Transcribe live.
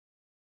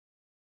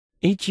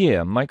Each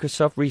year,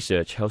 Microsoft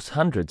Research hosts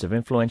hundreds of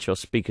influential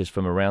speakers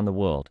from around the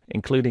world,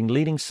 including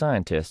leading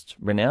scientists,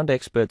 renowned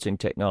experts in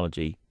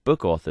technology,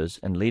 book authors,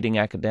 and leading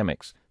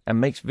academics,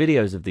 and makes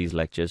videos of these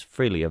lectures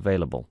freely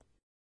available.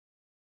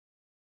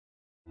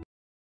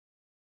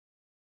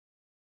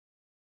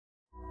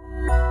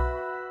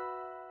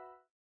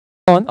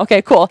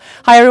 Okay, cool.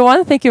 Hi,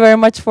 everyone. Thank you very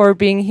much for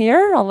being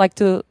here. I'd like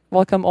to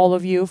welcome all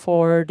of you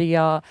for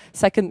the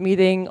second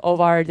meeting of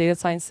our data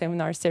science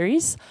seminar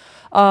series.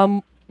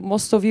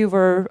 Most of you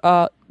were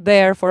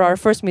there for our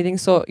first meeting,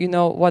 so you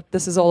know what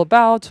this is all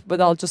about,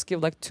 but I'll just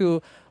give like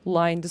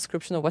two-line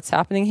description of what's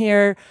happening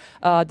here.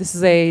 This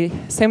is a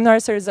seminar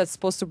series that's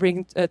supposed to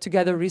bring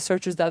together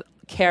researchers that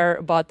care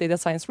about data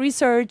science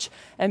research,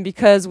 and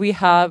because we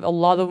have a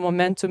lot of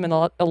momentum and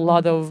a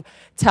lot of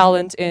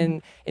talent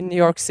in New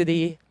York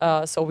City,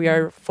 so we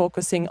are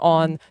focusing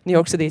on New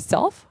York City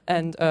itself,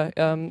 and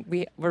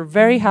we're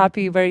very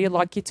happy, very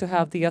lucky to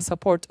have the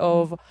support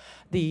of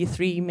the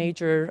three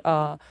major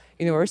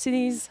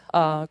universities,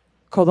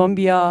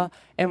 Columbia,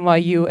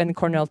 NYU, and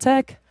Cornell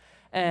Tech.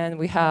 And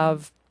we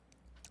have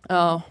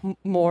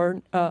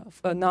more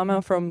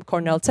Nama from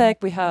Cornell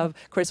Tech. We have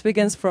Chris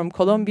Wiggins from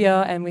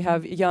Columbia, and we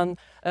have Jan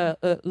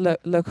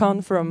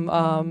Lecon from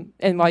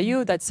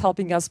NYU that's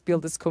helping us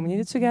build this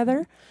community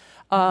together.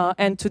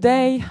 And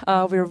today,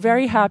 we're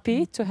very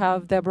happy to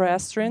have Deborah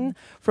Estrin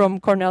from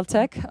Cornell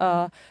Tech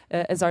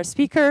as our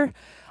speaker.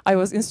 I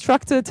was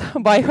instructed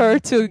by her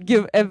to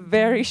give a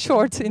very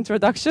short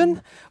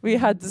introduction. We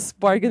had this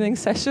bargaining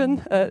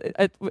session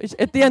at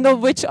the end of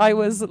which I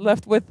was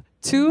left with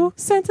 2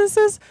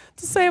 sentences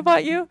to say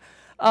about you.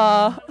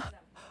 Oh,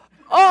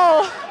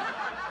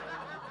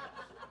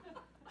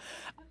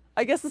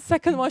 I guess the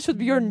second one should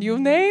be your new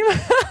name.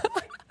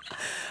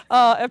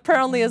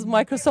 Apparently, as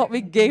Microsoft, we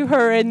gave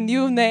her a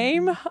new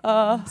name.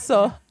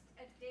 So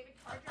David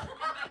Carter from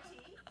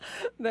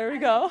MIT. There we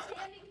go.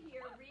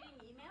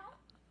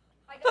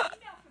 I got an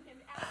email from him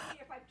asking me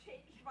if I've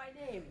changed my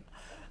name.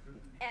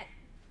 And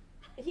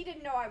he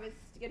didn't know I was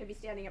going to be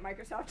standing at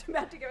Microsoft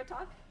about to give a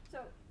talk. So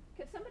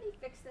could somebody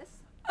fix this?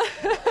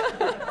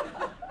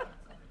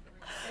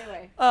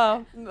 Anyway.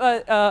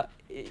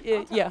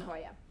 Yeah. Who I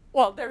am.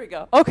 Well, there we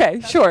go.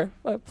 Okay, sure.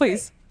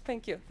 Please.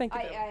 Thank you. Thank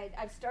you.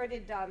 I've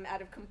started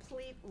out of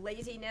complete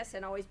laziness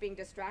and always being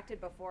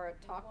distracted before a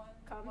talk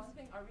comes. One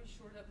thing, are we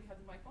sure that we have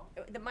the mic on?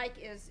 The mic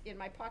is in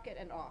my pocket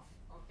and off.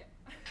 Okay.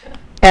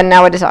 And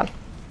now it is on.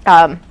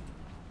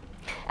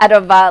 Out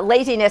of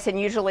laziness and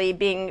usually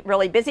being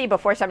really busy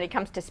before somebody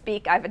comes to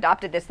speak, I've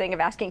adopted this thing of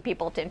asking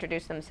people to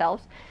introduce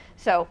themselves.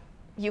 So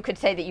you could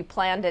say that you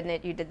planned and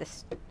that you did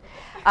this.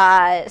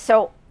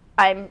 So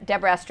I'm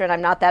Deborah Estrin.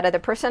 I'm not that other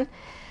person.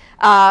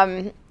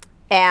 And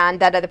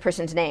that other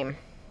person's name.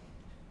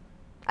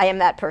 I am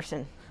that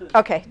person.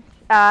 Okay.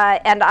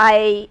 And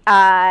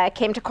I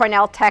came to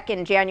Cornell Tech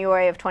in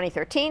January of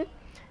 2013.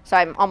 So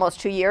I'm almost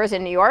 2 years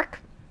in New York.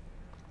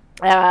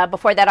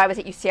 Before that, I was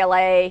at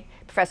UCLA,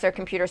 professor of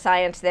computer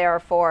science there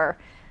for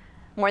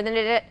more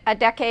than a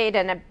decade,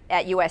 and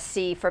at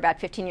USC for about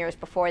 15 years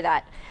before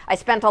that. I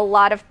spent a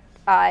lot of,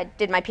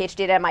 did my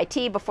PhD at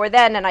MIT before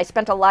then, and I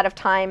spent a lot of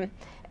time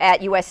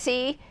at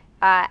USC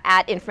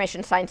at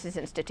Information Sciences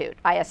Institute,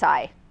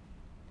 ISI.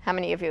 How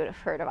many of you have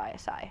heard of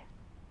ISI?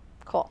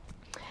 Cool.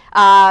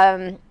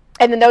 And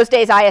in those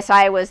days,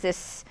 ISI was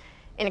this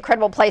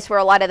incredible place where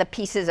a lot of the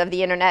pieces of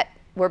the internet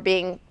were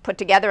being put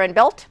together and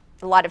built.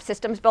 A lot of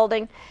systems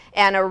building,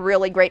 and a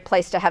really great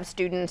place to have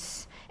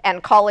students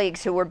and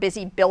colleagues who were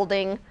busy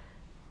building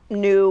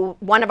new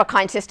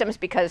one-of-a-kind systems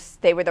because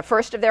they were the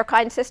first of their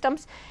kind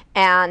systems,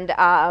 and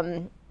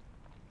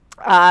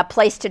a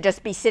place to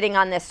just be sitting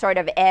on this sort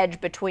of edge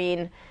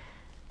between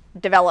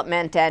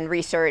development and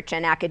research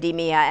and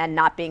academia and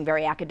not being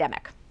very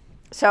academic.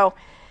 So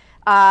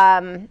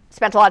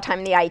spent a lot of time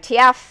in the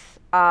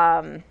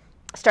IETF,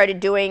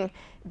 started doing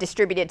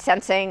distributed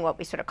sensing, what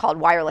we sort of called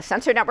wireless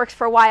sensor networks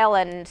for a while,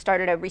 and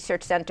started a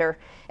research center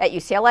at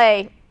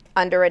UCLA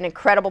under an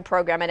incredible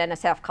program at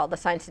NSF called the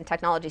Science and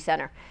Technology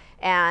Center.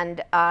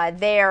 And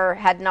there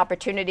had an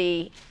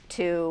opportunity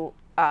to,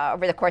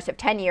 over the course of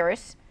 10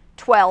 years,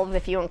 12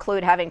 if you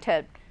include having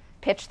to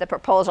pitch the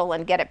proposal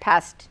and get it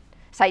past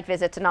site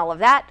visits and all of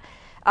that,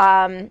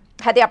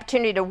 had the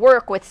opportunity to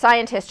work with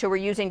scientists who were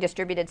using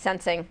distributed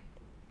sensing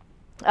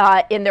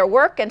in their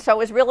work. And so it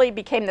was really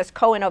became this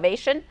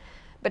co-innovation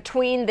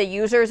between the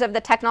users of the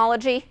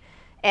technology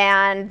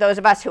and those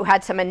of us who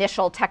had some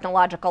initial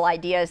technological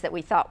ideas that we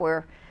thought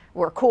were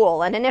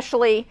cool. And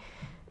initially,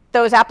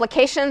 those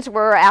applications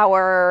were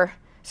our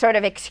sort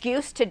of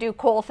excuse to do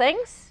cool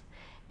things.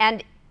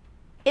 And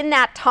in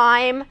that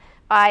time,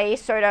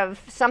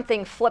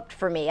 something flipped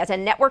for me. As a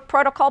network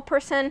protocol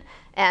person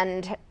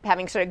and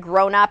having sort of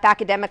grown up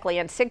academically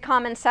in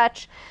SIGCOMM and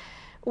such,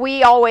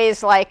 we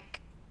always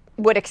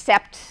would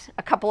accept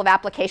a couple of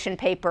application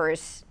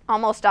papers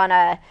almost on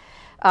a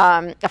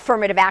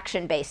affirmative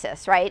action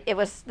basis, right? It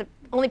was the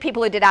only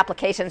people who did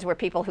applications were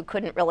people who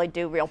couldn't really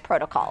do real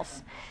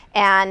protocols.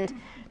 And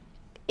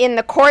in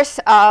the course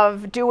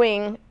of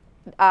doing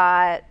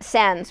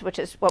SENS, which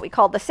is what we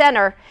call the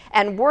center,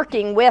 and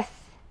working with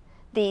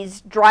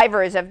these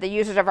drivers of the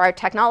users of our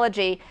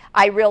technology,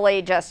 I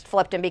really just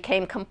flipped and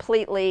became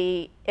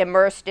completely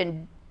immersed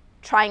in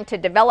trying to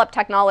develop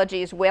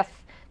technologies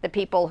with the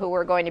people who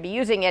were going to be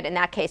using it. In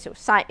that case, it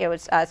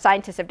was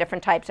scientists of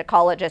different types,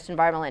 ecologists,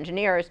 environmental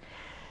engineers,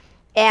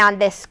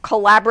 and this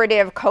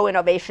collaborative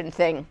co-innovation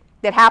thing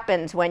that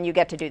happens when you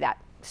get to do that.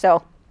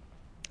 So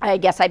I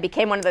guess I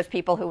became one of those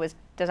people who was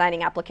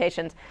designing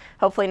applications,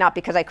 hopefully not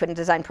because I couldn't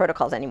design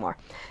protocols anymore.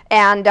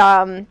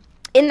 And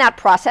in that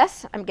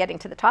process, I'm getting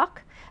to the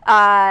talk,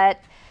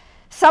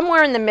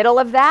 somewhere in the middle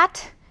of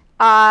that,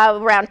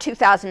 around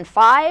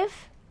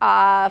 2005,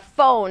 cell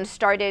phones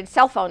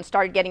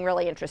started getting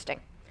really interesting.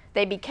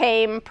 They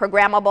became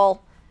programmable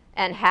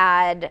and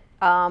had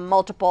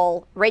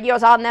multiple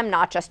radios on them,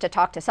 not just to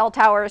talk to cell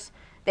towers.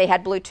 They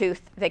had Bluetooth,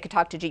 they could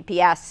talk to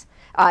GPS,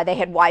 they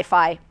had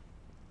Wi-Fi.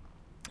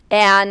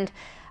 And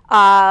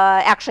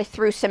actually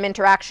through some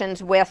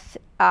interactions with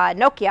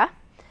Nokia,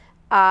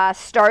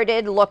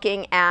 started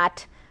looking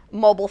at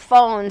mobile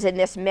phones in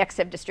this mix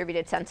of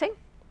distributed sensing.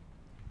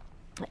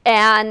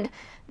 And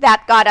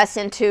that got us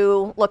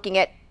into looking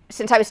at,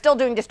 since I was still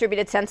doing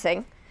distributed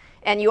sensing,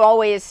 and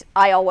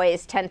I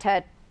always tend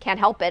to, can't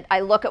help it,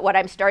 I look at what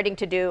I'm starting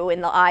to do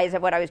in the eyes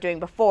of what I was doing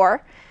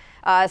before.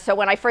 So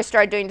when I first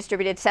started doing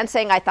distributed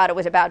sensing, I thought it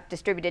was about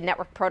distributed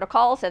network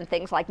protocols and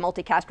things like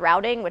multicast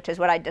routing, which is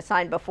what I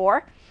designed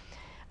before.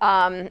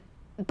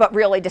 But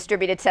really,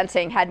 distributed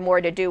sensing had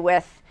more to do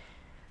with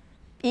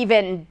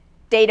even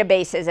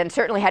databases, and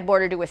certainly had more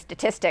to do with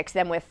statistics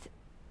than with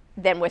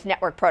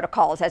network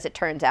protocols, as it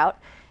turns out.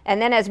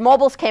 And then as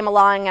mobiles came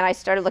along and I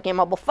started looking at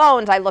mobile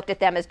phones, I looked at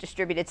them as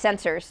distributed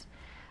sensors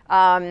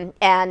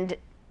and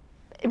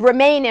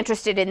remain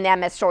interested in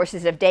them as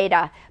sources of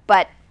data,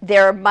 but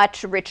they're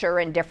much richer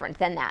and different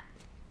than that.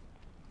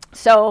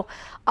 So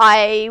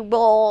I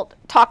will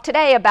talk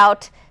today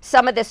about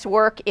some of this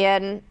work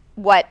in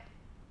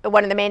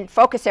one of the main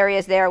focus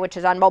areas there, which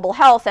is on mobile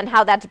health, and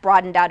how that's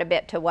broadened out a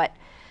bit to what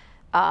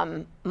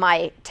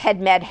my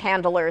TED-Med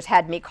handlers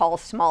had me call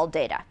small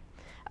data.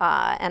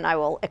 And I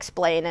will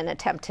explain and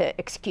attempt to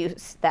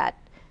excuse that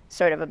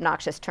sort of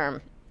obnoxious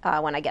term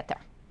when I get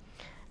there.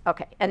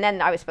 Okay, and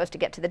then I was supposed to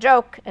get to the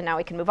joke, and now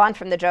we can move on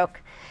from the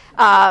joke.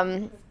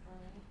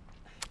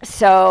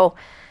 So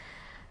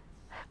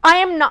I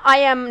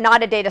am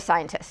not a data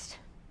scientist.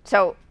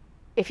 So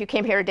if you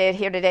came here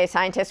today,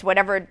 scientist,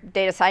 whatever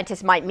data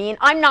scientist might mean,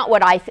 I'm not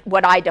what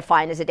I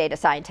define as a data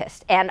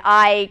scientist. And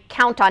I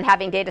count on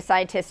having data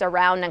scientists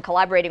around and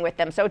collaborating with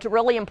them. So it's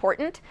really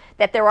important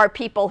that there are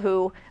people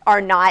who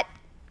are not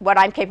what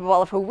I'm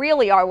capable of, who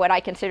really are what I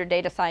consider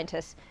data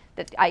scientists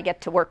that I get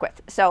to work with.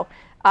 So,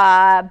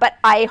 but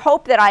I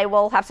hope that I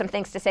will have some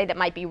things to say that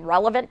might be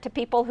relevant to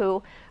people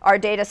who are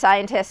data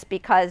scientists,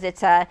 because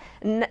it's a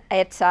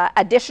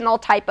additional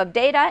type of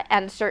data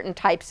and certain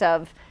types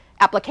of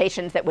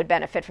applications that would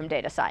benefit from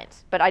data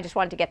science. But I just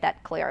wanted to get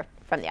that clear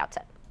from the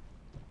outset.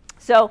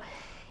 So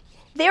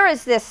there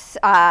is this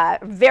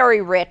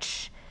very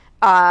rich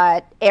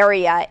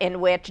area in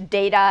which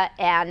data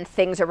and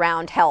things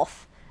around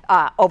health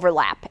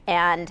overlap.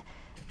 And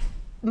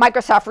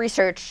Microsoft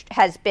Research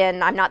has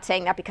been, I'm not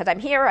saying that because I'm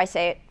here, I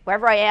say it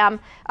wherever I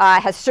am,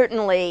 has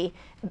certainly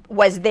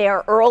was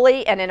there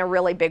early and in a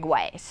really big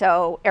way.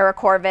 So Eric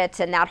Horvitz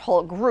and that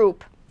whole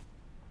group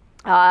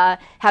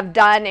have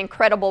done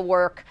incredible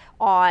work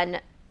on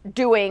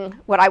doing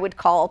what I would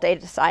call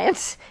data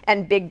science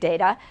and big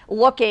data,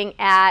 looking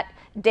at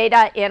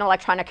data in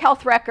electronic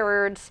health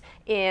records,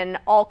 in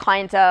all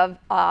kinds of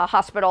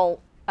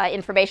hospital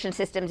information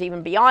systems,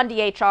 even beyond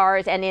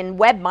EHRs, and in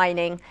web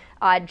mining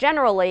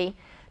generally,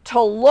 to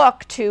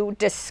look to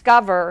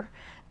discover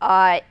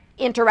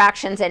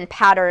interactions and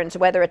patterns,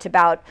 whether it's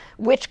about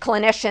which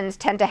clinicians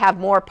tend to have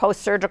more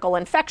post-surgical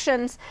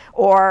infections,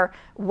 or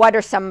what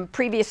are some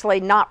previously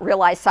not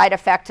realized side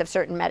effects of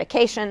certain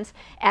medications.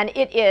 And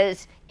it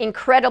is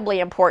incredibly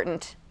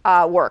important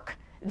work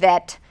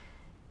that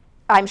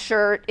I'm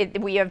sure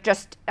we have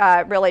just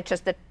really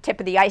just the tip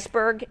of the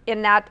iceberg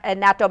in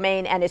that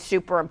domain, and is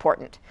super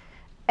important,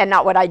 and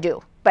not what I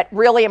do, but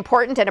really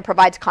important, and it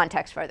provides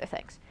context for other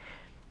things.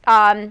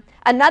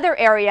 Another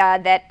area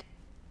that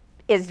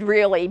is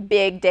really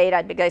big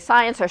data, big data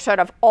science, are sort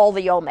of all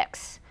the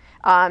omics.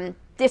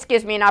 This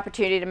gives me an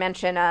opportunity to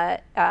mention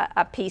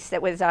a piece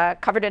that was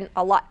covered in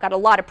got a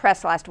lot of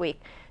press last week,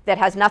 that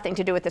has nothing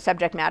to do with the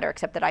subject matter,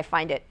 except that I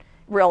find it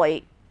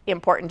really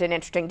important and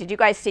interesting. Did you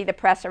guys see the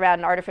press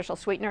around artificial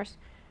sweeteners?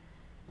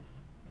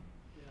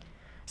 Yeah.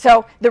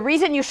 So the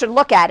reason you should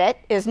look at it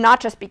is not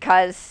just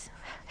because,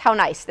 how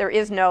nice, there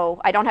is no,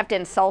 I don't have to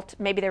insult,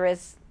 maybe there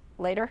is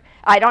later,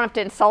 I don't have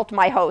to insult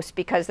my host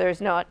because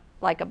there's not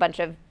like a bunch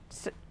of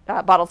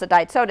bottles of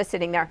diet soda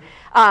sitting there.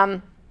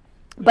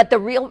 But the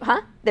real,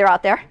 they're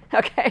out there,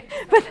 okay.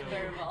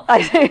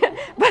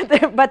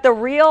 But the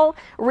real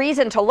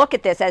reason to look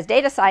at this as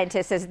data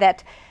scientists is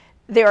that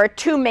there are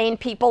two main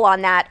people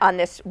on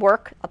this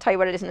work. I'll tell you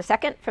what it is in a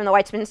second, from the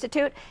Weizmann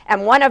Institute.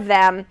 And one of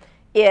them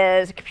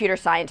is a computer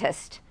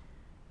scientist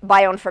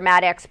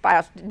bioinformatics,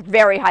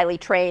 very highly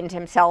trained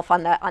himself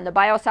on the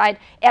bio side,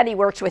 and he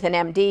works with an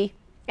MD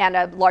and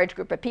a large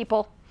group of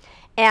people.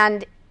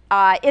 And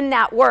in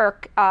that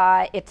work,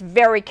 it's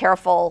very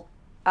careful,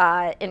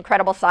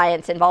 incredible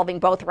science involving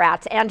both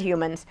rats and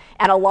humans,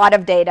 and a lot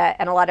of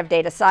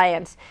data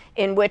science,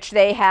 in which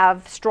they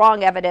have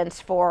strong evidence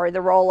for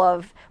the role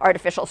of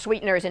artificial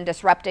sweeteners in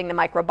disrupting the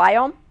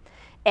microbiome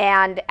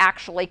and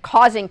actually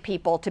causing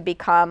people to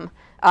become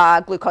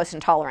glucose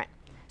intolerant.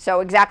 So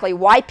exactly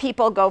why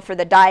people go for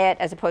the diet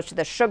as opposed to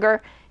the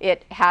sugar,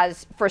 it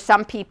has, for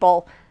some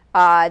people,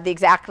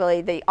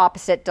 exactly the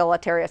opposite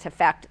deleterious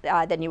effect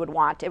than you would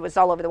want. It was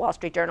all over the Wall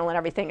Street Journal and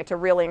everything. It's a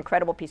really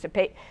incredible piece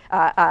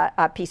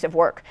of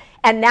work.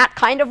 And that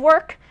kind of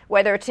work,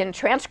 whether it's in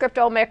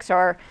transcriptomics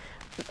or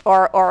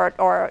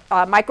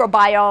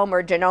microbiome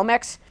or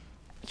genomics,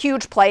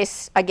 huge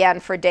place,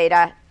 again, for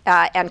data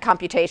and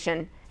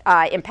computation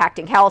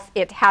impacting health.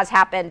 It has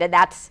happened, and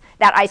that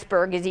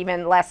iceberg is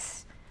even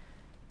less,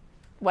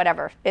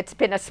 whatever. It's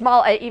been a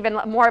small, even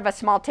more of a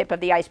small tip of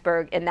the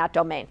iceberg in that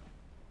domain.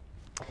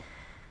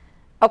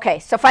 Okay,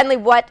 so finally,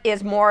 what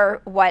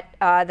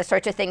the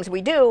sorts of things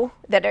we do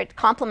that are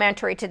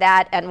complementary to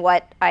that, and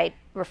what I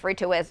refer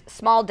to as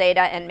small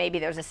data, and maybe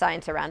there's a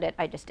science around it,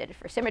 I just did it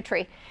for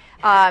symmetry,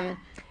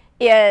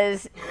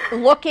 is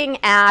looking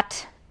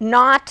at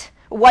not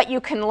what you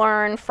can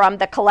learn from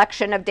the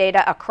collection of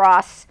data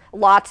across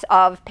lots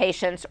of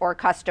patients or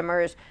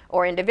customers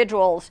or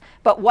individuals,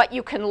 but what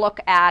you can look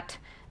at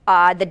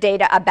the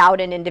data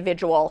about an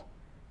individual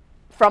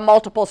from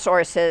multiple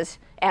sources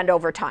and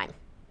over time.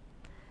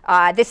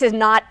 This is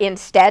not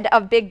instead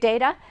of big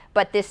data,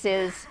 but this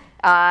is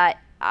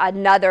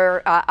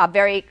another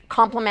very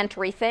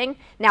complementary thing.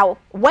 Now,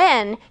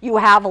 when you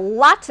have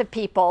lots of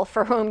people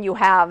for whom you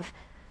have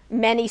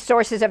many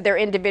sources of their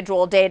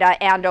individual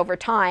data and over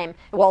time,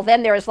 well,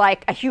 then there's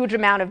like a huge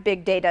amount of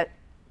big data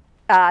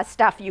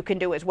stuff you can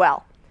do as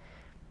well.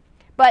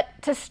 But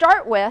to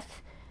start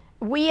with,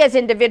 we as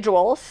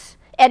individuals,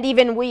 and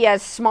even we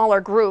as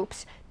smaller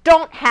groups,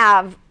 don't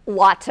have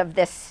lots of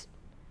this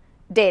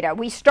data.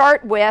 We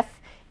start with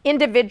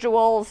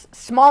individuals,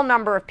 small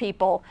number of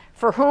people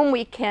for whom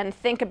we can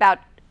think about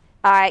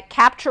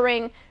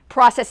capturing,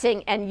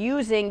 processing, and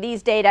using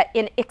these data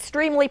in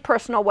extremely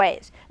personal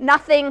ways.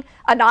 Nothing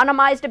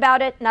anonymized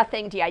about it,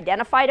 nothing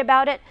de-identified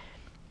about it.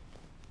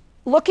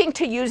 Looking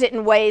to use it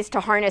in ways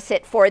to harness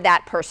it for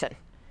that person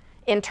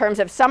in terms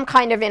of some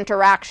kind of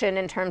interaction,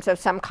 in terms of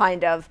some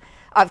kind of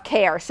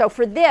care. So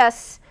for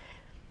this,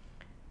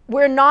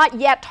 we're not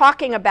yet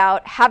talking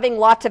about having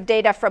lots of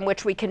data from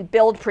which we can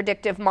build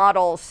predictive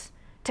models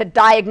to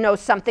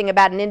diagnose something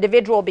about an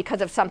individual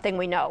because of something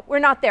we know. We're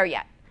not there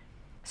yet.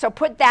 So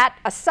put that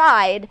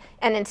aside,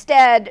 and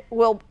instead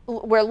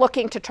we're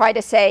looking to try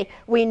to say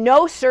we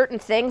know certain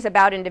things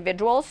about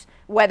individuals,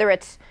 whether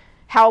it's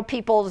how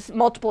people's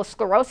multiple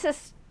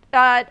sclerosis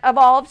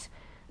evolves,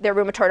 their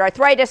rheumatoid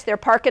arthritis, their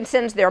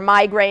Parkinson's, their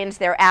migraines,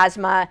 their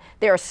asthma,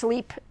 their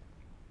sleep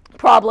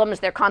problems,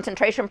 their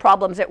concentration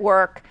problems at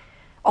work,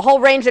 a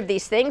whole range of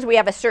these things. We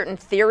have a certain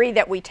theory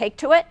that we take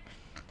to it.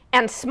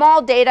 And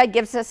small data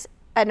gives us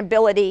an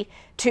ability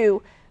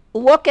to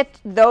look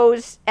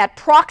at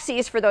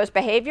proxies for those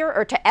behavior,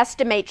 or to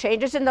estimate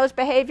changes in those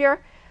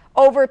behavior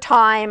over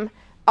time,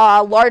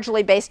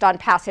 largely based on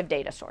passive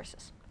data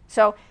sources.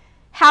 So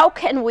how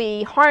can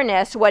we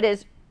harness what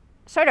is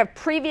sort of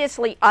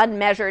previously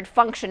unmeasured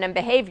function and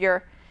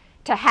behavior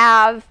to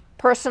have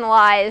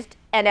personalized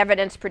and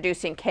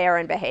evidence-producing care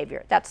and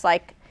behavior? That's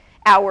like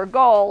our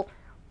goal.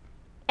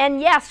 And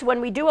yes,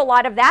 when we do a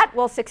lot of that,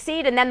 we'll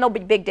succeed, and then there'll be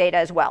big data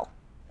as well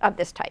of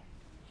this type.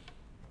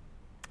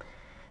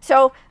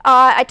 So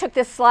I took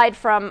this slide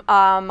from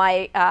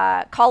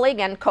my colleague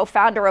and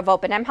co-founder of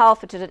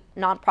OpenMHealth, which is a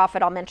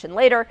nonprofit I'll mention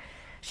later.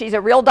 She's a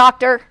real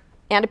doctor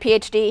and a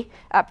PhD,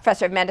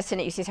 professor of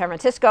medicine at UC San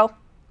Francisco.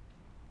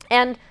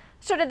 And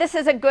sort of this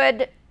is a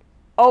good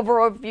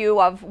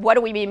overview of what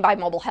do we mean by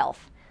mobile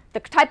health. The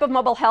type of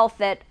mobile health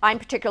that I'm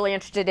particularly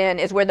interested in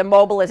is where the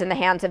mobile is in the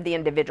hands of the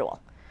individual.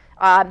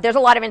 There's a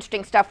lot of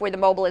interesting stuff where the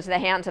mobile is in the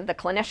hands of the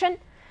clinician.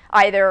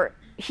 Either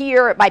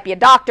here, it might be a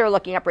doctor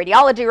looking up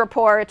radiology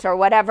reports or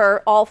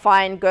whatever, all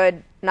fine,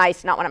 good,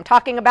 nice, not what I'm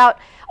talking about.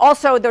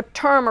 Also, the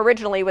term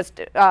originally was,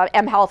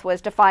 mHealth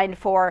was defined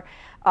for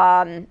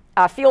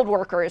field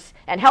workers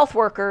and health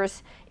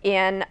workers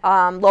in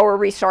lower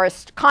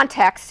resourced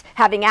contexts,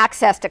 having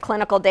access to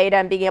clinical data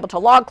and being able to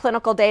log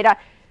clinical data.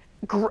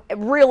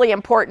 Really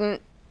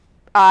important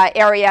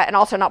area, and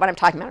also not what I'm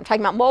talking about. I'm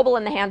talking about mobile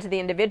in the hands of the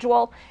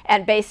individual,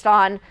 and based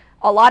on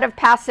a lot of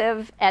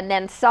passive and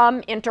then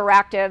some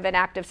interactive and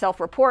active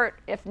self-report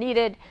if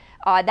needed.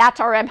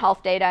 That's our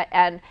mHealth data,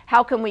 and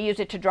how can we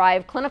use it to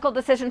drive clinical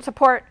decision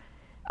support,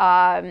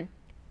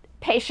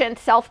 patient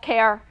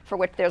self-care, for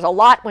which there's a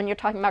lot when you're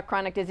talking about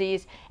chronic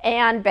disease,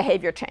 and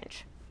behavior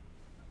change.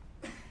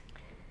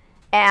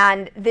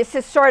 And this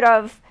is sort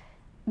of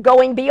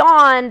going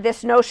beyond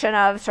this notion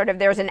of sort of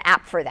there's an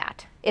app for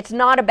that. It's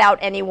not about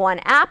any one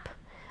app.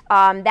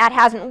 that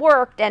hasn't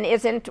worked and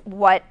isn't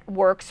what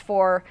works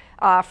for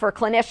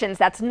clinicians.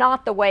 That's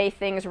not the way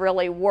things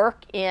really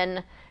work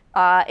in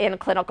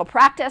clinical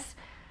practice.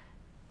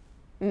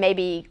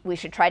 Maybe we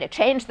should try to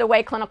change the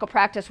way clinical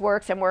practice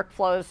works and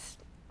workflows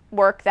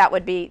work. That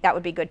would be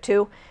good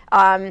too.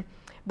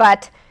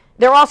 But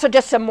there are also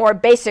just some more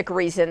basic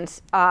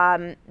reasons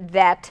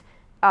that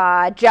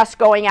just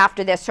going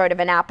after this sort of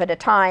an app at a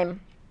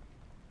time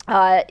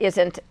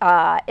isn't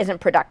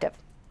productive.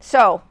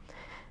 So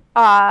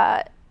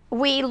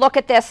we look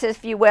at this,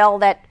 if you will,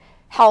 that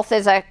health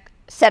is a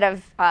set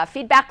of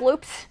feedback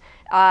loops.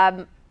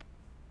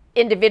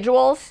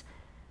 Individuals,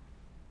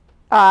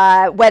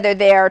 whether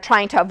they're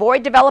trying to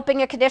avoid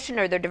developing a condition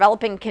or they're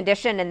developing a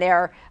condition and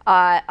they're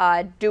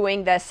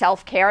doing the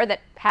self-care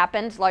that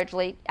happens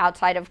largely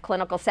outside of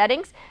clinical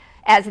settings,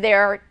 as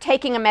they're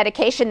taking a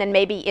medication, then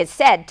maybe is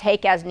said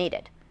take as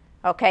needed.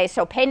 Okay,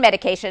 so pain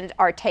medications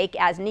are take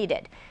as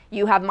needed.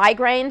 You have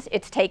migraines,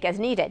 it's take as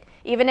needed.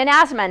 Even an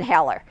asthma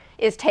inhaler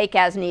is take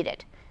as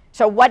needed.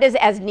 So what does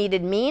as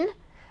needed mean?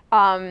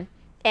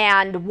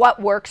 And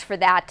what works for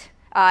that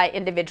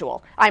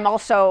individual? I'm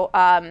also,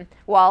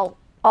 well,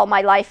 all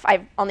my life,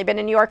 I've only been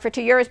in New York for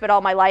 2 years, but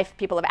all my life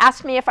people have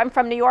asked me if I'm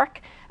from New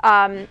York.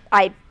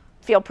 I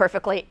feel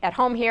perfectly at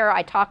home here.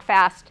 I talk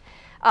fast.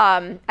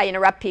 I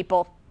interrupt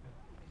people.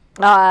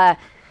 But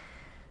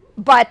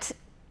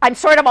I'm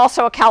sort of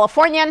also a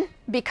Californian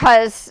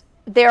because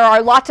there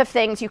are lots of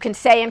things you can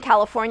say in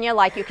California,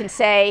 like you can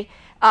say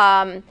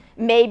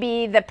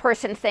maybe the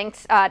person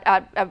thinks,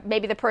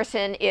 maybe the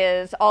person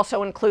is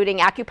also including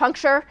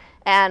acupuncture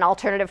and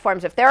alternative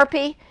forms of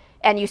therapy,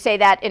 and you say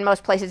that in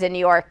most places in New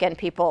York and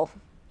people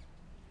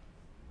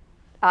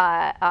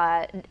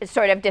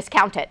sort of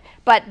discount it.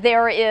 But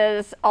there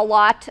is a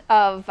lot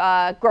of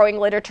growing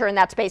literature in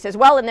that space as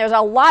well, and there's a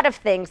lot of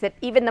things that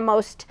even the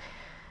most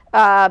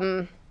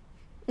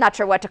not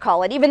sure what to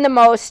call it, even the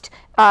most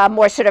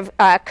more sort of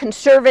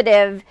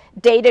conservative,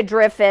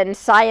 data-driven,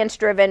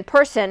 science-driven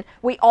person,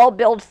 we all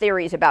build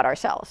theories about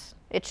ourselves.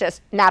 It's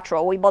just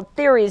natural. We build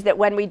theories that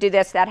when we do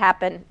this, that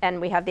happen, and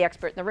we have the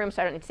expert in the room,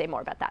 so I don't need to say more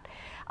about that.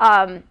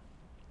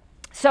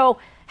 So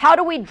how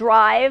do we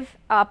drive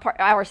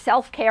our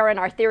self-care and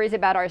our theories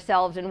about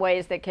ourselves in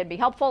ways that can be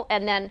helpful?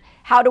 And then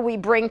how do we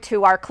bring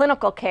to our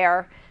clinical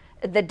care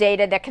the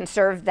data that can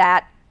serve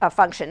that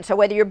function? So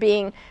whether you're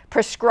being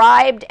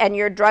prescribed and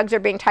your drugs are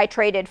being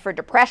titrated for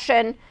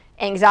depression,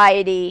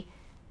 anxiety,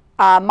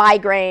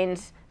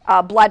 migraines,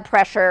 blood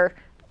pressure,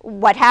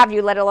 what have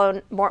you, let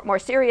alone more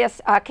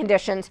serious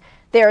conditions,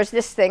 there's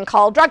this thing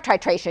called drug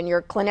titration.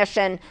 Your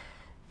clinician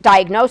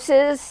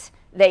diagnoses,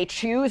 they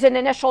choose an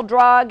initial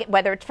drug,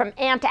 whether it's from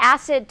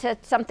antacid to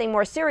something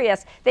more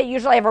serious. They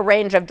usually have a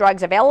range of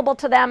drugs available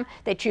to them.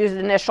 They choose an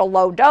initial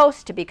low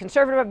dose to be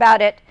conservative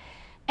about it.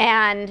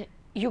 And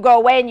you go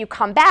away and you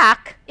come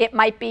back, it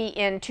might be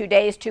in 2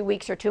 days, 2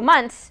 weeks, or 2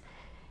 months.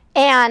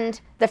 And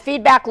the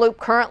feedback loop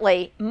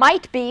currently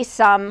might be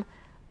some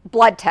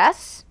blood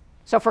tests.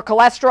 So for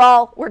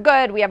cholesterol, we're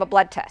good, we have a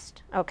blood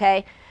test,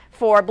 okay?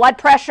 For blood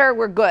pressure,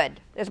 we're good,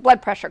 there's a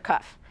blood pressure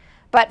cuff.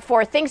 But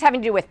for things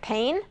having to do with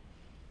pain,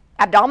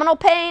 abdominal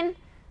pain,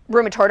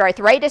 rheumatoid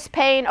arthritis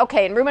pain,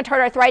 okay, in rheumatoid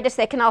arthritis,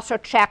 they can also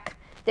check,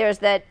 there's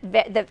the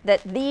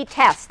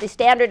test, the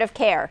standard of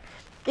care,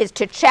 is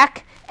to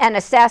check and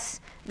assess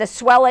the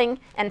swelling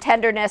and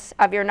tenderness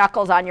of your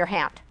knuckles on your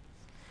hand.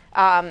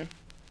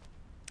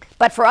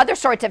 But for other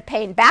sorts of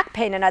pain, back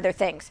pain and other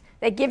things,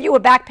 they give you a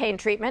back pain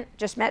treatment.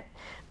 Just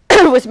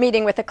was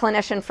meeting with a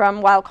clinician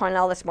from Weill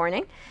Cornell this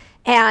morning,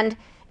 and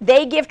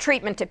they give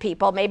treatment to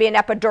people, maybe an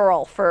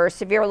epidural for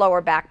severe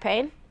lower back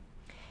pain,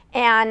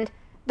 and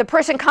the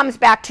person comes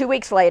back 2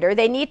 weeks later.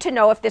 They need to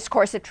know if this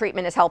course of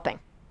treatment is helping.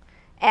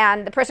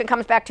 And the person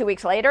comes back 2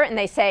 weeks later and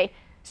they say,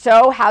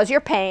 so how's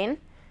your pain?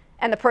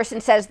 And the person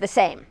says the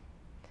same.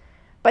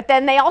 But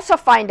then they also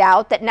find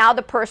out that now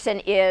the person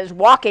is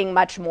walking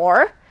much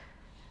more,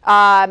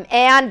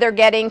 and they're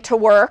getting to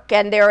work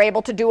and they're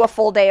able to do a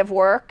full day of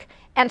work.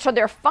 And so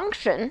their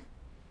function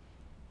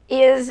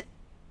is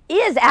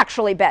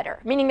actually better,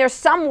 meaning there's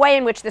some way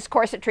in which this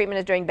course of treatment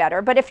is doing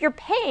better. But if your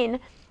pain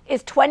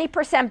is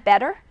 20%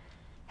 better,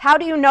 how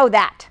do you know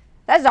that?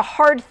 That is a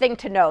hard thing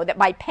to know, that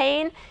my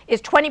pain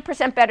is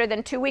 20% better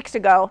than 2 weeks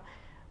ago,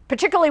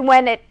 particularly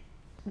when it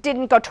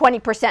didn't go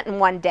 20% in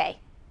 1 day.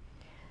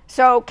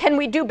 So can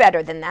we do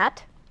better than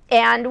that?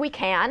 And we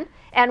can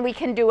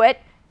do it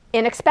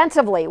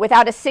inexpensively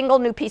without a single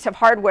new piece of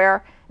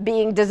hardware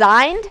being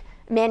designed,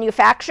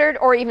 manufactured,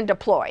 or even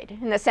deployed,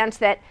 in the sense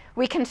that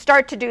we can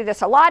start to do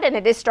this a lot, and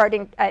it is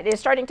starting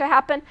to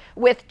happen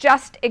with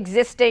just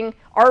existing,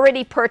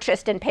 already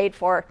purchased and paid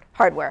for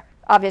hardware.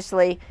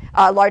 Obviously,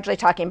 largely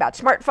talking about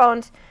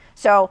smartphones.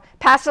 So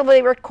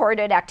passively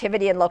recorded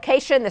activity and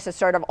location. This is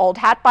sort of old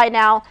hat by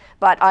now,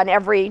 but on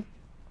every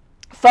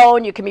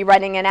phone you can be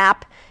running an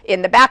app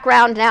in the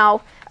background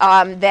now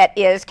that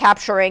is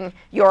capturing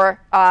your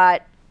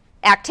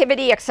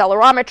activity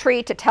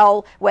accelerometry to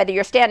tell whether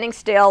you're standing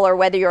still or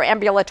whether you're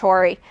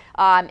ambulatory,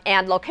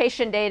 and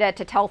location data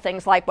to tell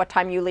things like what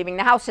time you're leaving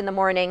the house in the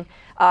morning,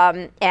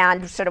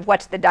 and sort of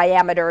what's the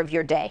diameter of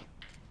your day.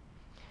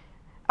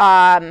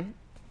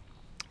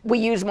 We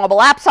use mobile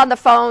apps on the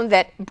phone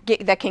that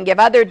can give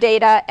other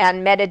data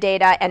and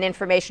metadata and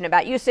information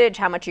about usage,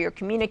 how much you're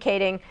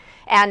communicating.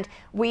 And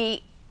when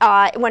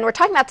we're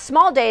talking about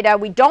small data,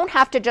 we don't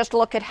have to just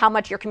look at how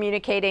much you're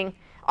communicating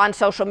on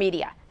social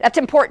media. That's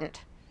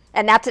important.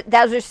 And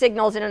those are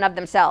signals in and of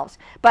themselves.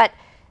 But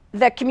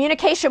the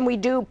communication we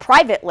do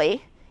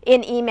privately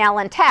in email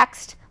and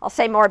text, I'll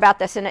say more about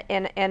this in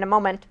a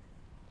moment,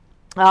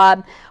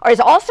 is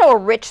also a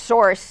rich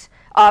source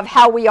of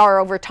how we are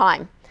over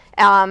time.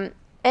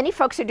 Any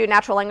folks who do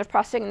natural language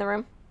processing in the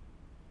room?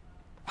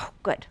 Oh,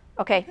 good.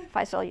 Okay,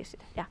 Faisal, you see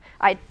that?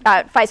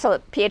 Yeah. Faisal, a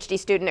PhD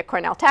student at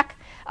Cornell Tech,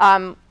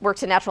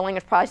 works in natural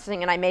language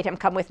processing, and I made him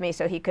come with me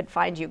so he could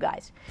find you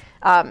guys.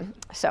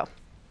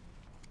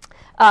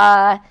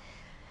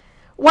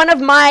 One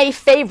of my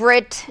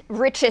favorite,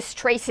 richest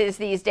traces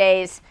these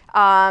days,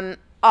 and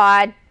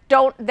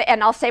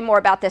I'll say more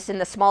about this in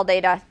the small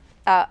data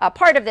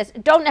part of this,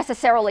 don't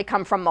necessarily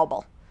come from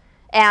mobile.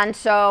 And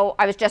so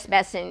I was just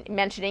mentioning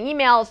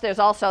emails. There's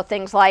also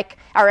things like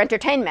our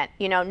entertainment,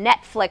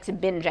 Netflix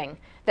binging,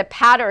 the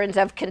patterns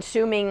of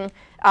consuming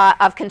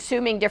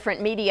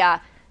different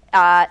media,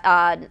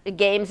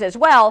 games as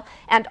well,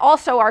 and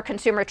also our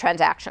consumer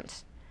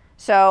transactions.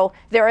 So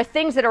there are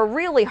things that are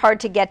really hard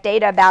to get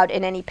data about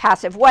in any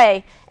passive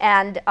way,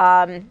 and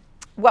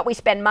what we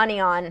spend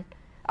money on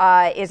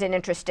is an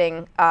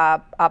interesting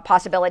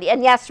possibility.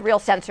 And yes, real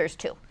sensors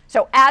too.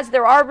 So as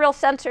there are real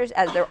sensors,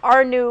 as there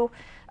are new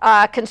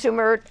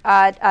consumer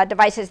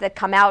devices that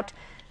come out,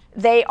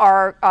 they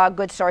are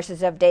good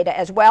sources of data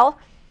as well.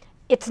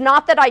 It's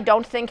not that I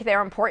don't think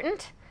they're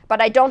important,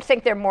 but I don't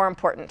think they're more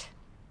important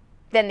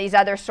than these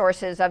other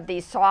sources of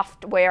these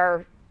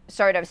software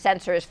sort of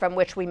sensors from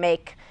which we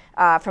make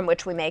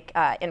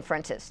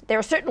inferences.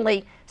 They're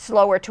certainly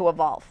slower to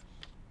evolve.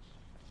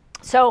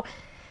 So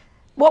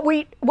what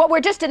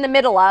we're just in the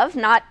middle of,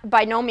 not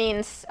by no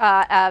means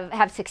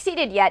have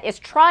succeeded yet, is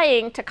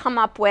trying to come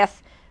up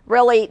with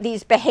really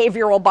these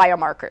behavioral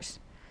biomarkers.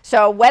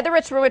 So whether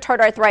it's rheumatoid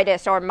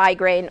arthritis or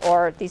migraine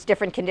or these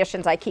different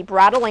conditions I keep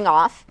rattling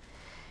off,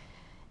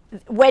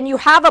 when you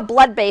have a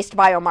blood-based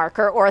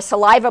biomarker or a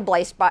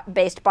saliva-based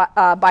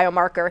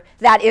biomarker,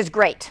 that is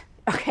great.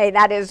 Okay,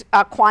 that is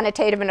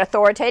quantitative and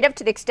authoritative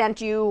to the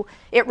extent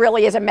it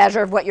really is a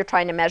measure of what you're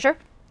trying to measure.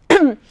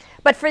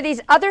 But for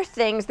these other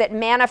things that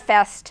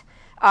manifest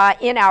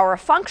in our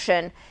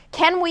function,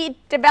 can we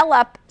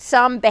develop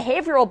some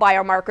behavioral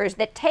biomarkers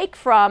that take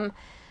from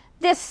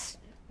this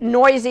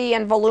noisy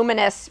and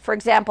voluminous, for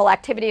example,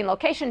 activity and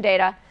location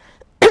data,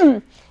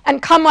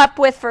 and come up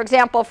with, for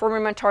example, for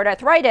rheumatoid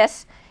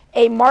arthritis,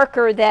 a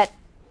marker that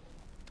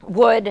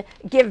would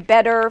give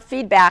better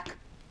feedback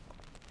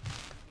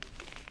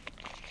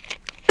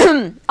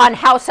on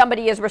how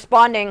somebody is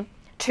responding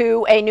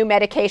to a new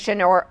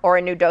medication or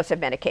a new dose of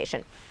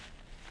medication.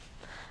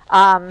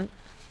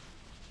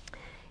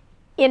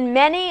 In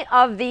many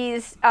of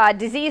these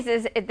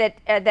diseases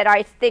that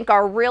I think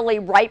are really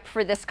ripe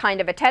for this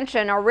kind of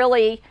attention are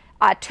really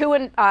two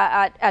in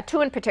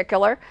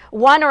particular.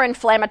 One are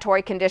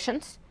inflammatory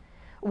conditions,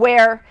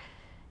 where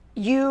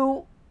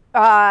the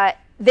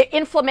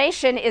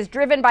inflammation is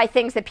driven by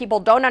things that people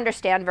don't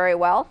understand very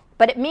well,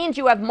 but it means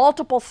you have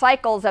multiple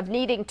cycles of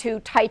needing to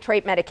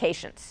titrate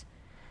medications.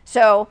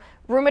 So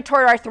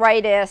rheumatoid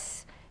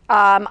arthritis,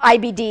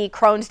 IBD,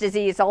 Crohn's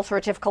disease,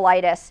 ulcerative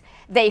colitis,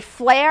 they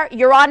flare.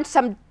 You're on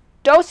some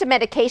dose of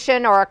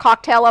medication or a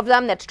cocktail of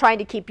them that's trying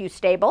to keep you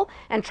stable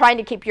and trying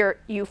to keep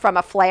you from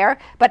a flare,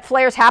 but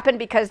flares happen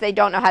because they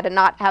don't know how to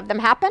not have them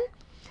happen.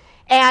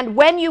 And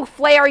when you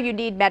flare, you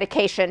need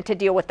medication to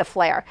deal with the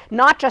flare,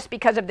 not just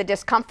because of the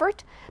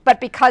discomfort, but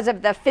because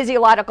of the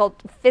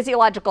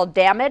physiological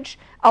damage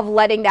of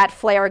letting that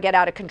flare get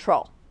out of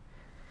control.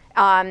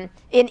 In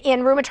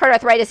rheumatoid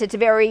arthritis, it's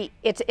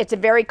a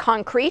very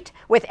concrete.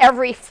 With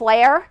every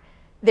flare,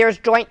 there's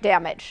joint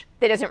damage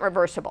that isn't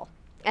reversible.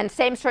 And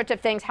same sorts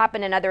of things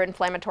happen in other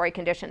inflammatory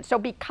conditions. So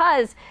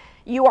because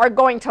you are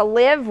going to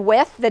live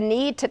with the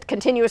need to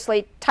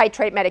continuously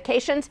titrate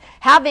medications,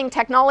 having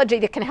technology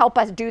that can help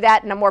us do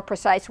that in a more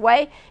precise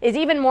way is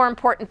even more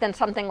important than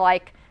something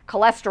like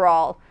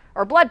cholesterol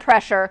or blood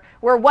pressure,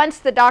 where once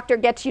the doctor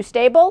gets you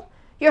stable,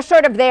 you're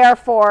sort of there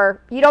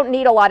for, you don't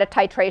need a lot of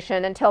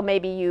titration until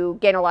maybe you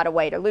gain a lot of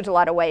weight or lose a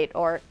lot of weight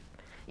or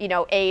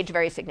age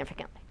very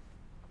significantly.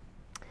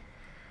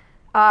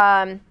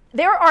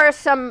 There are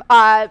some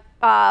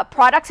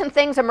products and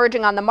things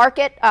emerging on the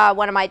market.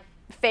 One of my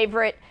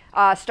favorite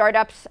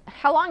startups.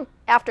 How long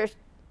after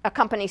a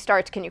company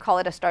starts can you call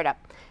it a startup?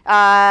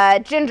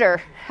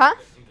 Ginger, huh?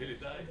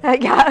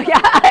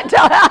 Yeah.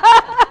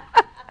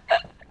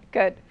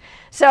 Good.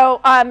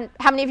 So how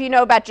many of you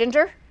know about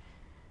Ginger?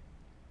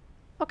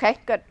 Okay,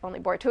 good. Only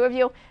bored two of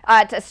you.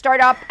 It's a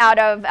startup out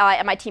of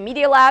MIT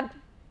Media Lab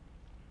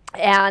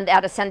and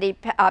out of Sandeep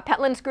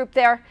Petlin's group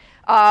there.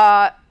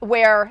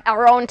 where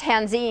our own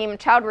Tanzim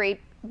Chowdhury,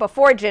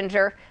 before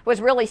Ginger,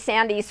 was really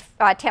Sandy's.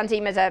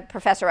 Tanzim is a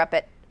professor up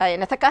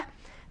in Ithaca,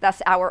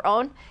 thus our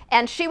own.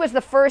 And she was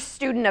the first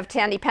student of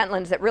Sandy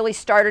Pentland's that really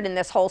started in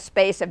this whole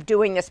space of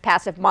doing this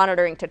passive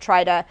monitoring to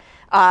try to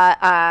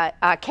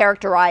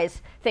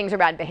characterize things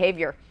around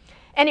behavior.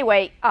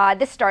 Anyway,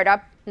 this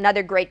startup,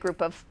 another great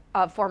group of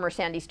former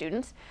Sandy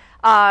students,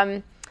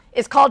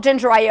 is called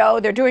Ginger.io.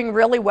 They're doing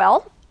really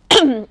well.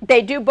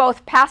 They do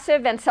both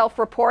passive and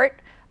self-report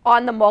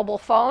on the mobile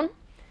phone.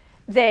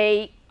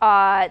 They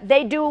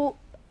do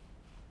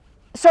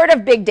sort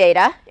of big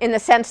data in the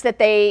sense that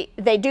they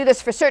do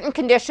this for certain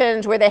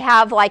conditions where they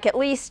have like at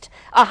least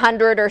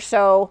 100 or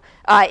so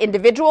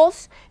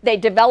individuals. They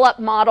develop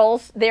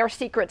models, their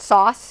secret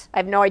sauce, I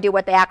have no idea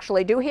what they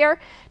actually do here,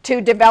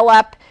 to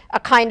develop a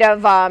kind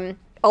of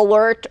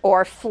alert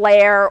or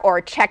flare or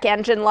check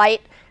engine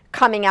light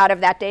coming out of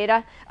that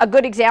data. A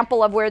good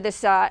example of where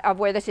this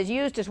is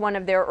used is one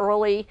of their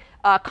early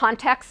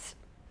contexts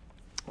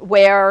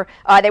where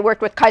they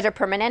worked with Kaiser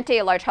Permanente,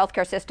 a large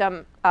healthcare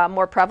system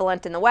more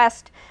prevalent in the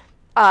West.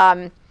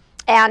 And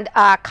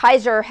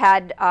Kaiser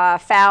had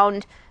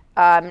found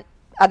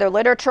other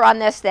literature on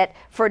this, that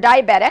for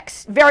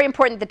diabetics, very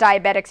important that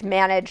diabetics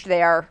manage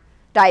their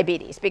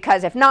diabetes,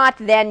 because if not,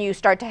 then you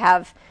start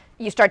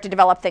to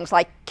develop things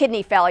like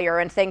kidney failure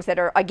and things that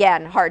are,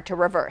 again, hard to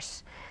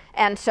reverse.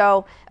 And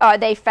so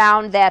they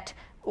found that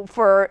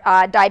for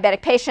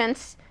diabetic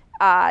patients,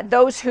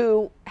 those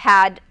who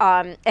had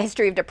a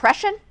history of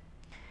depression,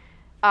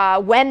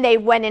 when they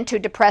went into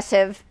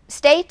depressive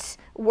states,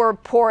 were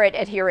poor at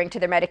adhering to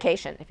their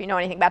medication. If you know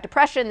anything about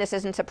depression, this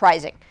isn't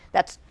surprising.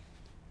 That's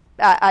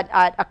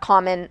a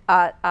common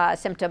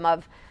symptom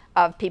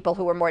of people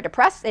who are more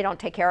depressed. They don't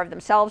take care of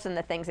themselves and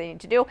the things they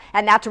need to do,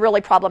 and that's really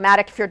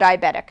problematic if you're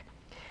diabetic.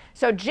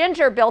 So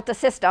Ginger built a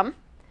system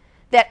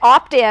that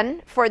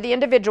opt-in for the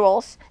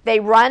individuals. They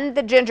run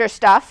the Ginger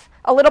stuff,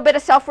 a little bit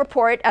of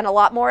self-report and a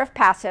lot more of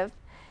passive.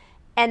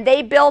 And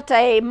they built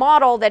a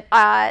model that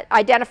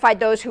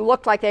identified those who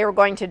looked like they were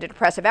going to a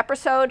depressive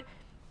episode.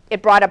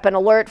 It brought up an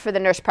alert for the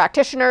nurse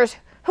practitioners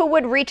who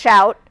would reach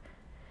out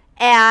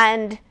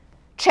and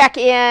check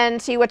in,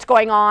 see what's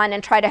going on,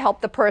 and try to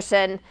help the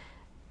person,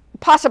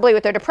 possibly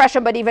with their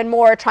depression, but even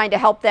more trying to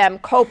help them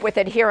cope with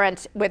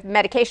adherence, with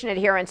medication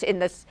adherence in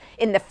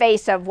the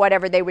face of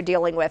whatever they were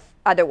dealing with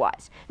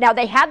otherwise. Now,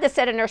 they had this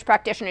set of nurse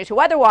practitioners who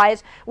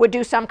otherwise would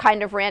do some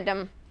kind of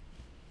random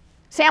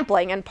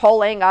sampling and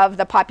polling of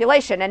the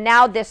population, and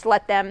now this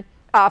let them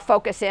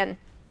focus in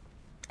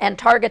and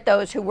target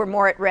those who were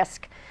more at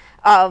risk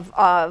of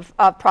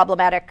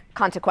problematic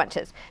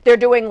consequences. They're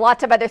doing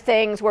lots of other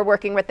things. We're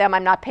working with them.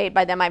 I'm not paid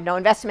by them. I have no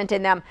investment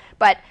in them.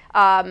 But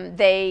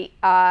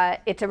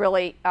it's a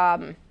really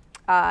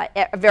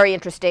a very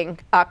interesting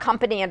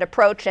company and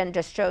approach, and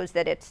just shows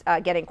that it's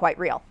getting quite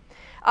real.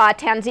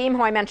 Tanzim,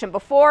 who I mentioned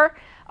before,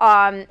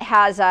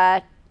 has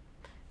a,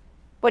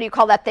 what do you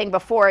call that thing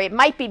before? It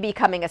might be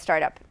becoming a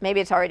startup.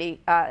 Maybe it's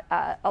already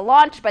a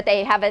launch, but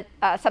they have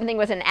something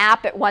with an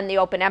app. It won the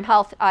Open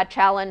mHealth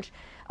Challenge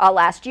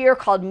last year,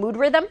 called Mood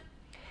Rhythm.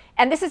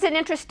 And this is an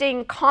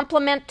interesting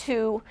complement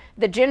to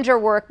the Ginger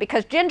work,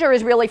 because Ginger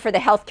is really for the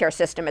healthcare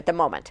system at the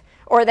moment,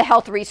 or the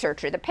health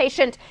researcher. The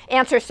patient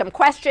answers some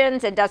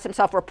questions and does some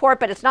self-report,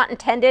 but it's not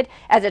intended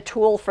as a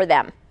tool for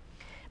them.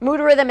 Mood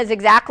Rhythm is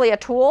exactly a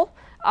tool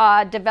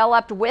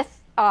developed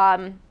with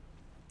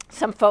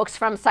some folks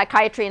from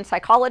psychiatry and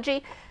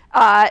psychology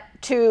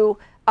to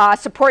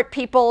support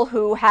people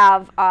who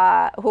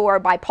are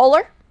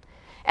bipolar.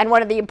 And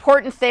one of the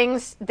important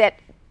things that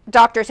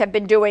doctors have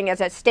been doing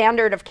as a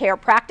standard of care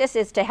practice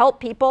is to help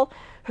people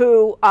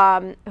who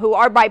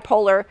are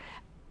bipolar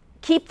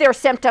keep their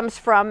symptoms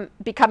from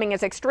becoming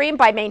as extreme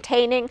by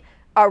maintaining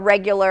a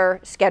regular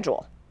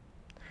schedule.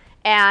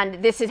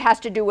 And this has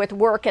to do with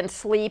work and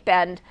sleep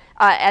and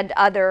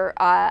other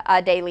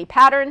daily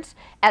patterns.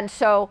 And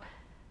so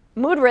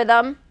Mood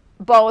Rhythm,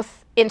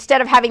 both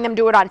instead of having them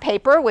do it on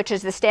paper, which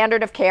is the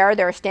standard of care,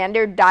 there are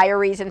standard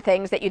diaries and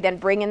things that you then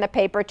bring in the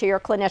paper to your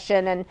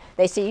clinician, and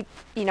they see,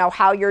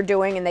 how you're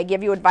doing, and they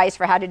give you advice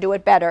for how to do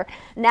it better.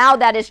 Now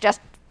that is just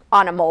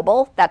on a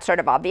mobile. That's sort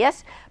of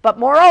obvious. But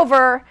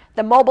moreover,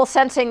 the mobile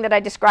sensing that I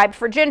described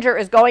for Ginger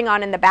is going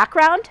on in the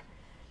background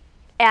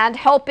and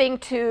helping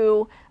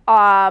to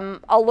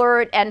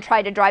alert and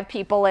try to drive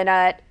people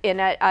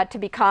to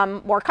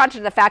become more conscious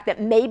of the fact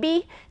that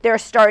maybe they're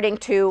starting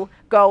to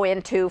go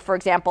into, for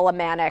example, a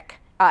manic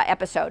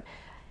episode.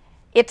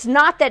 It's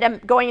not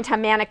that going into a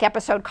manic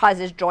episode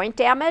causes joint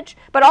damage,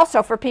 but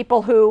also for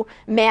people who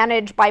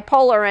manage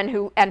bipolar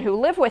and who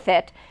live with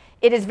it,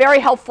 it is very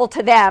helpful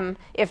to them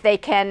if they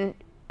can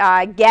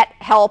get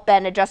help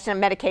and adjust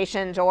some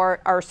medications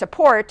or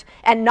support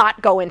and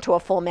not go into a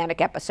full manic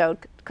episode,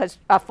 because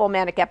a full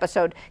manic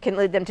episode can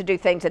lead them to do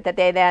things that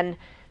they then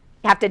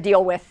have to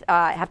deal with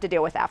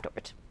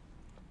afterwards.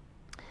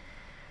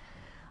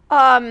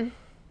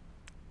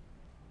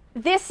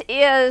 This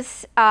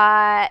is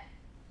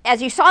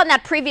as you saw in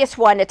that previous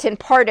one, it's in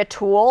part a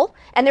tool.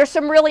 And there's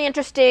some really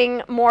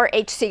interesting, more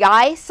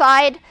HCI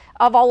side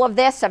of all of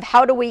this, of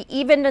how do we,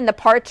 even in the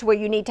parts where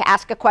you need to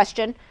ask a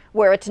question,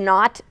 where it's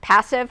not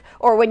passive,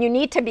 or when you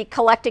need to be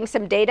collecting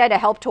some data to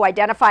help to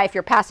identify if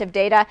your passive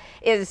data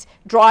is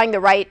drawing the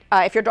right,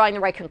 if you're drawing the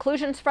right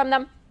conclusions from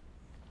them.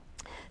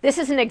 This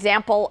is an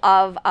example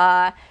of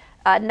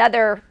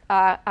another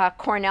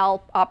Cornell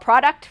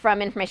product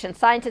from Information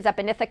Sciences up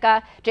in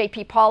Ithaca.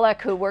 J.P.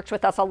 Pollack, who works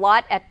with us a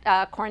lot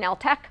at Cornell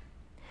Tech,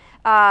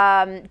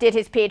 did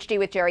his PhD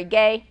with Jerry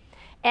Gay.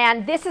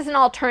 And this is an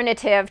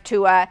alternative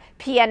to a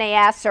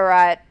PNAS or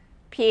a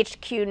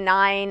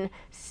PHQ-9,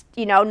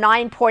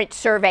 9-point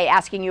survey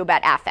asking you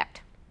about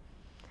affect.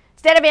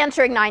 Instead of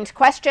answering 9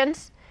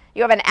 questions,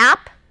 you have an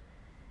app.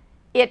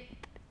 It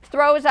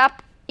throws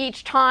up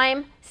each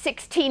time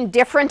 16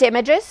 different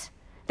images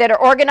that are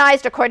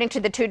organized according to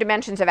the 2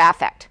 dimensions of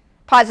affect: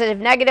 positive,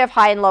 negative,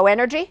 high and low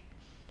energy.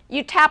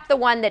 You tap the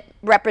one that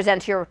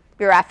represents your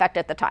affect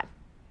at the time.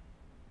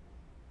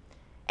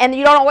 And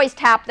you don't always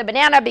tap the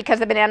banana because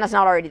the banana's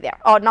not already there,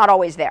 or not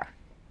always there.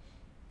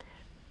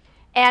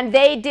 And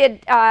they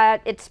did,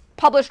 it's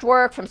published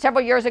work from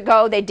several years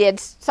ago. They did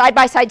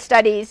side-by-side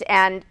studies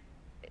and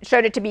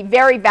showed it to be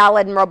very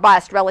valid and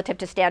robust relative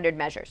to standard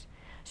measures.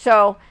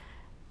 So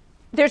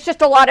there's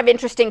just a lot of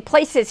interesting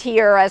places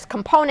here as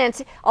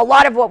components. A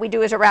lot of what we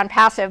do is around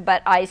passive,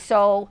 but I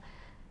find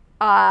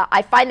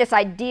this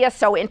idea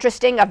so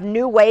interesting of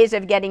new ways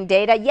of getting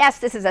data. Yes,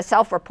 this is a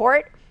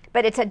self-report,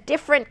 but it's a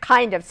different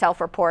kind of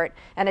self-report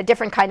and a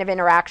different kind of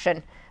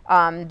interaction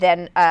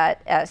than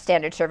a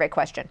standard survey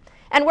question.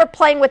 And we're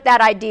playing with that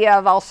idea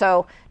of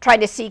also trying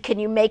to see, can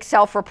you make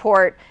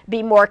self-report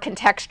be more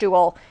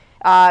contextual?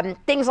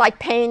 Things like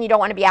pain, you don't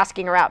want to be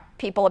asking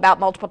people about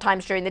multiple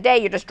times during the day.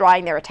 You're just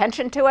drawing their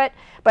attention to it.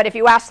 But if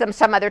you ask them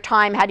some other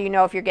time, how do you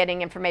know if you're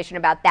getting information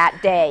about that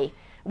day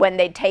when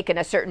they'd taken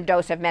a certain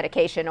dose of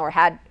medication or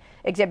had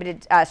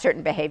exhibited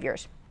certain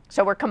behaviors?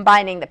 So we're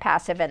combining the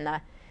passive and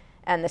the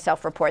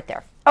self-report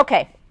there.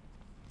 Okay,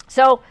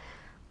 so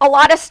a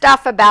lot of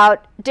stuff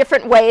about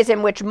different ways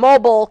in which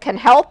mobile can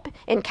help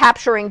in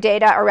capturing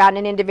data around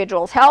an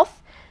individual's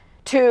health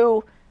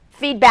to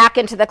feed back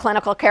into the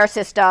clinical care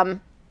system.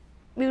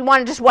 You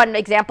want just one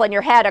example in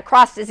your head.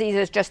 Across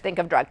diseases, just think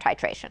of drug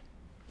titration.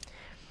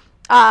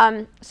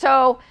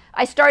 So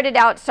I started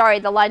out, sorry,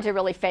 the lines are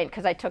really faint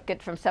because I took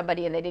it from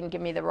somebody and they didn't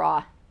give me the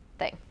raw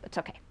thing. It's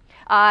okay.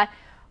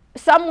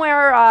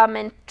 Somewhere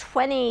in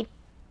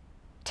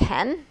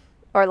 2010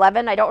 or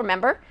 11, I don't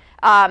remember,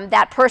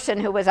 that person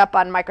who was up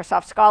on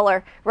Microsoft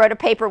Scholar wrote a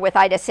paper with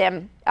Ida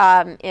Sim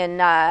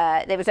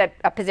it was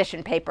a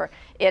position paper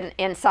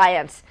in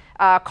Science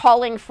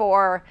calling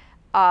for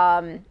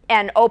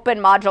an open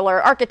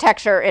modular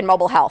architecture in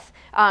mobile health.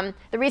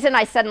 The reason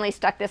I suddenly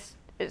stuck this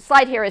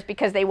slide here is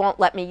because they won't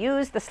let me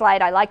use the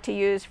slide I like to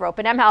use for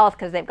Open mHealth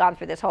because they've gone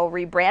through this whole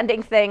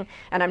rebranding thing,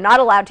 and I'm not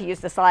allowed to use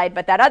the slide.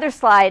 But that other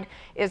slide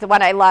is the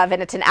one I love,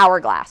 and it's an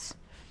hourglass.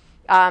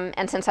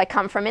 And since I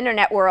come from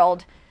internet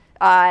world,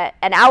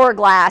 an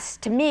hourglass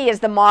to me is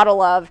the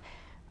model of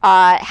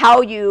how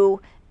you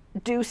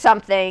do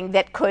something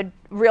that could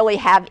really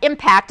have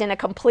impact in a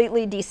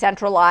completely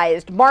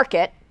decentralized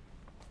market.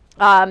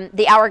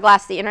 The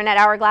hourglass, the internet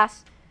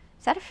hourglass,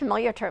 is that a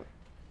familiar term?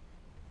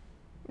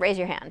 Raise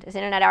your hand. Is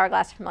internet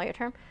hourglass a familiar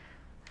term?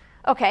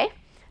 Okay.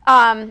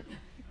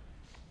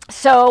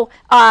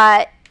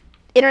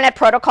 Internet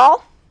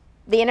protocol,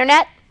 the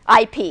internet,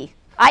 IP.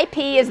 IP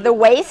is the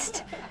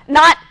waste,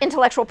 not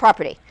intellectual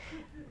property.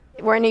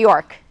 We're in New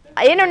York.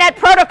 Internet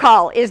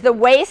protocol is the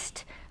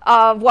waste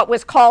of what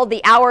was called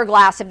the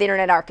hourglass of the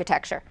internet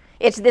architecture.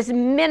 It's this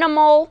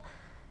minimal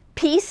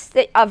piece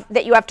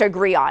that you have to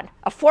agree on,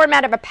 a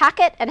format of a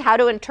packet and how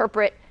to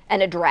interpret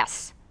an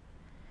address.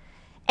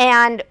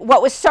 And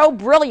what was so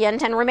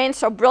brilliant and remains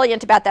so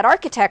brilliant about that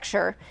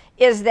architecture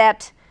is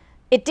that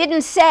it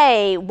didn't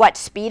say what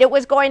speed it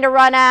was going to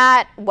run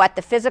at, what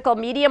the physical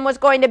medium was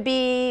going to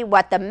be,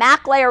 what the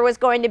MAC layer was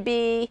going to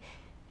be.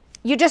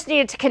 You just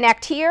needed to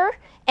connect here,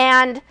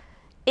 and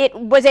it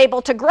was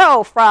able to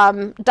grow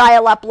from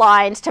dial-up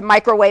lines to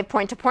microwave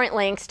point-to-point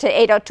links to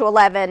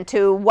 802.11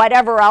 to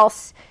whatever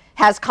else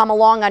has come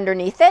along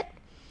underneath it.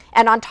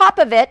 And on top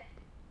of it,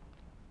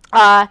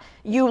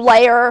 you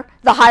layer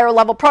the higher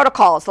level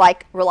protocols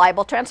like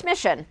reliable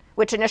transmission,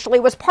 which initially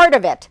was part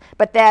of it.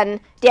 But then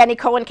Danny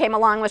Cohen came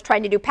along and was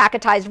trying to do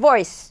packetized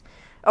voice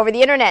over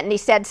the internet, and he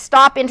said,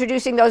 stop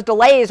introducing those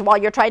delays while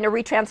you're trying to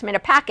retransmit a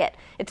packet.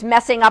 It's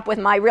messing up with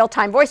my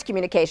real-time voice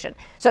communication.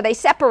 So they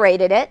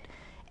separated it,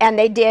 and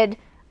they did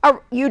a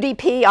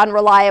UDP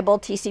unreliable,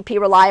 TCP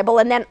reliable,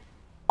 and then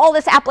all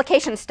this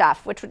application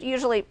stuff, which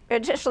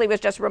initially was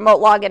just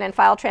remote login and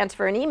file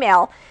transfer and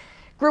email,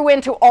 grew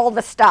into all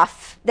the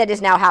stuff that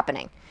is now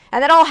happening.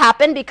 And that all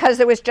happened because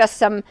there was just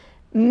some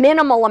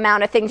minimal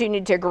amount of things you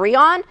need to agree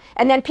on,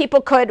 and then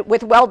people could,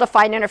 with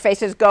well-defined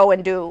interfaces, go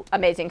and do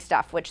amazing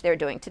stuff, which they're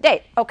doing to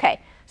date. Okay,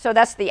 so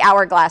that's the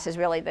hourglass is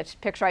really the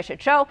picture I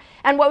should show.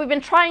 And what we've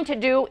been trying to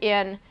do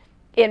in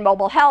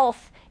mobile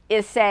health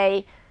is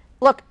say,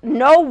 look,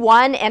 no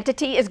one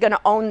entity is going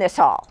to own this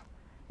all.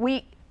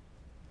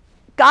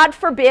 God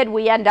forbid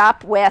we end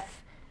up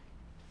with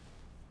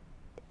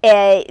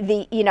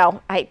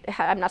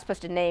I'm not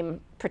supposed to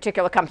name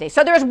particular companies.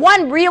 So there's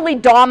one really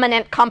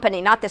dominant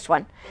company, not this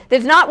one.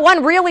 There's not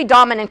one really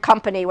dominant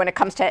company when it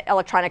comes to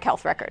electronic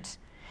health records.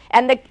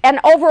 And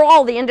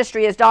overall, the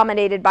industry is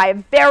dominated by a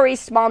very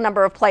small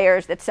number of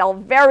players that sell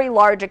very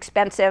large,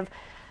 expensive,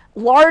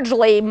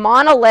 largely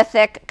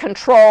monolithic,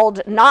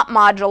 controlled, not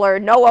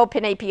modular, no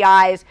open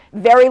APIs,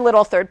 very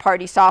little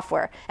third-party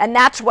software. And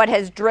that's what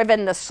has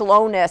driven the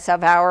slowness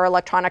of our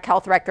electronic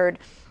health record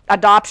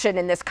adoption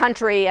in this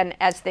country and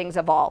as things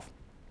evolve.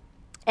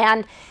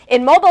 And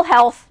in mobile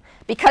health,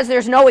 because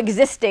there's no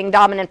existing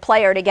dominant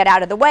player to get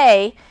out of the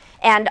way,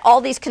 and all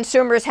these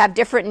consumers have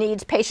different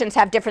needs, patients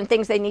have different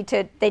things they need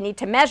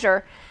to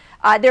measure,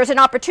 there's an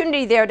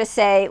opportunity there to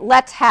say,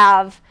 let's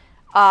have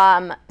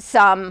a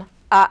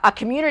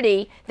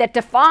community that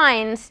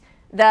defines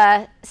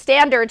the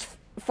standards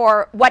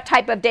for what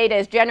type of data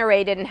is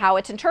generated and how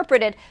it's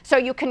interpreted, so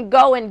you can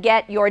go and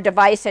get your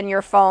device and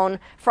your phone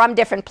from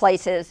different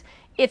places.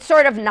 It's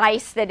sort of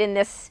nice that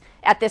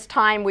at this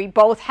time we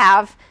both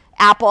have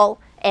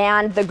Apple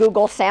and the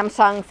Google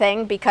Samsung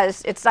thing,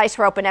 because it's nice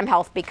for OpenM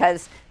Health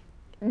because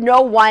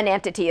no one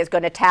entity is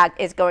going to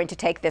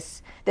take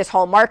this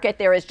whole market.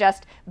 There is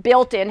just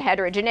built-in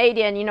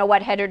heterogeneity, and you know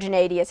what?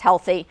 Heterogeneity is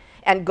healthy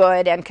and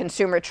good and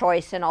consumer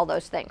choice and all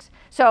those things.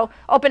 So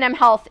OpenM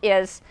Health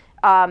is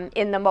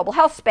in the mobile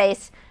health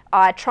space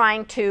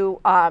trying to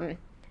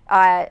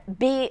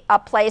be a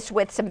place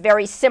with some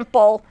very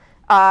simple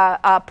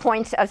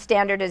points of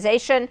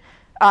standardization,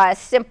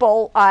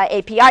 simple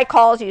API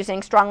calls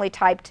using strongly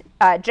typed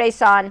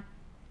JSON,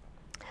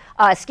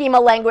 schema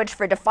language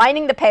for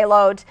defining the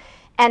payloads,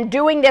 and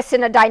doing this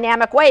in a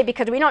dynamic way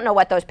because we don't know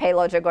what those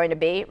payloads are going to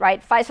be,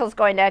 right? Faisal's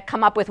going to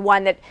come up with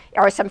one that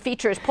are some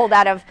features pulled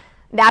out of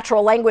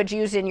natural language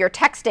used in your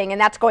texting, and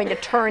that's going to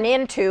turn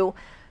into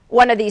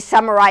one of these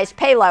summarized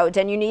payloads.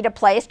 And you need a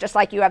place, just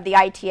like you have the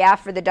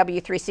ITF or the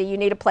W3C, you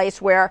need a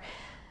place where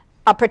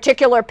a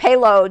particular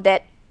payload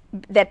that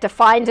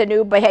defines a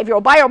new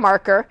behavioral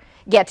biomarker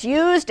gets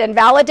used and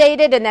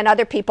validated, and then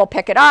other people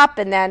pick it up,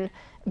 and then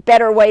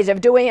better ways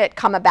of doing it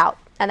come about.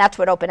 And that's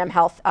what OpenM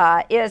Health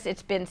is.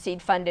 It's been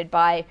seed funded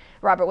by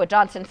Robert Wood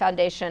Johnson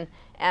Foundation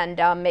and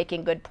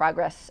making good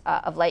progress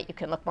of late. You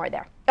can look more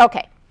there.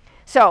 Okay,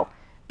 so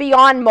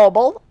beyond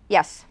mobile,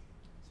 yes?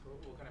 So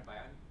what kind of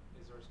buy-in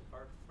is there so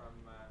far from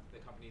the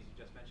companies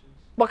you just mentioned?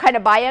 What kind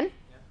of buy-in?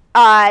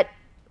 Yeah.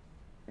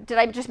 Did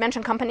I just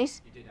mention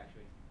companies? You did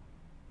actually.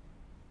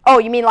 Oh,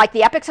 you mean like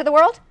the Epics of the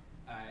world?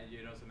 You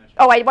had also mentioned.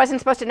 Oh, I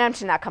wasn't supposed to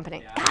mention that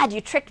company. Yeah. God, you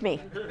tricked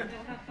me.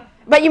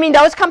 But you mean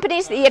those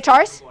companies, the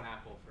EHRs? Google and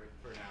Apple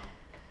for now.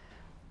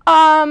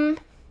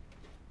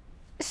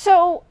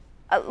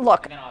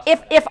 Look,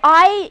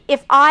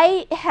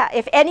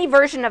 if any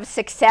version of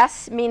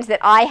success means that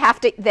I have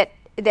to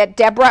that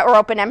Deborah or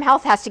OpenM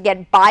Health has to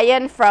get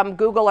buy-in from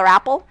Google or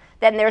Apple,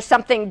 then there's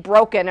something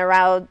broken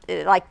around.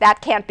 Like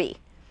that can't be,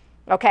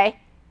 okay?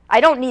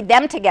 I don't need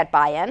them to get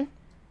buy-in.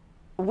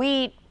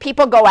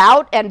 People go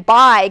out and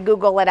buy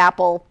Google and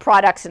Apple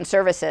products and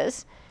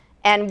services,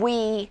 and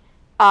we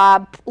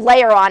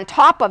layer on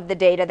top of the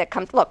data that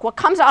comes. Look, what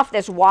comes off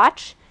this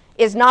watch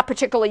is not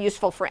particularly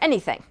useful for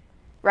anything,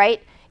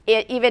 right?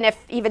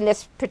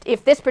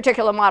 If this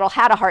particular model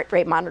had a heart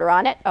rate monitor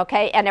on it,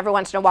 okay, and every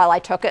once in a while I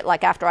took it,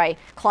 like after I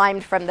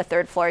climbed from the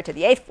 3rd floor to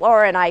the 8th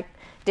floor, and I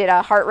did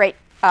a heart rate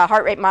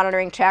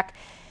monitoring check,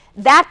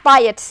 that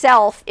by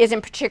itself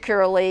isn't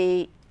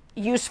particularly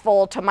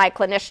useful to my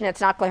clinician.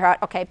 It's not clear how.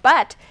 Okay,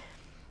 but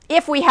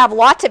if we have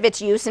lots of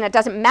its use, and it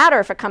doesn't matter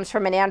if it comes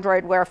from an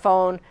Android Wear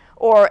phone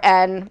or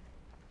an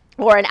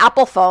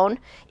Apple phone,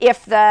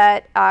 if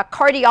the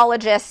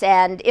cardiologists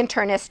and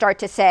internists start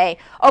to say,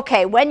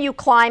 okay, when you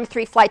climb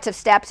 3 flights of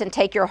steps and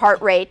take your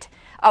heart rate,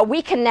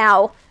 we can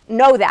now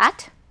know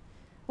that.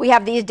 We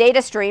have these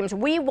data streams.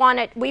 We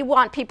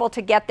want people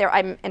to get there.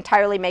 I'm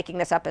entirely making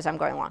this up as I'm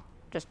going along.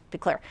 Just to be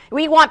clear.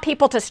 We want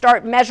people to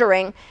start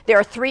measuring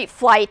their 3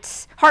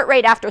 flights, heart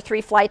rate after 3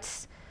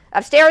 flights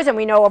of stairs, and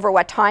we know over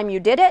what time you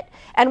did it.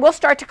 And we'll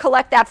start to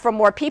collect that from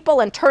more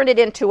people and turn it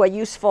into a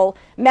useful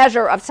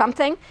measure of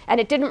something. And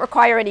it didn't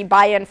require any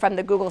buy-in from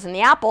the Googles and the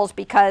Apples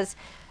because,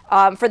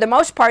 for the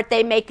most part,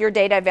 they make your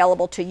data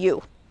available to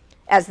you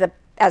as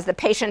the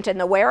patient and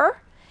the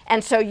wearer.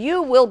 And so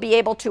you will be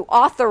able to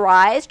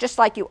authorize, just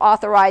like you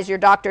authorize your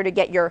doctor to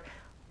get your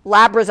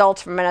lab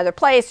results from another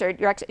place, or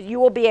you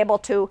will be able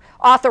to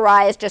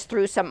authorize just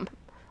through some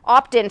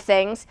opt-in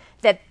things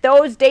that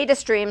those data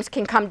streams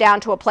can come down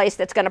to a place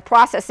that's going to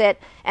process it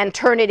and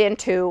turn it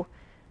into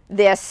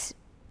this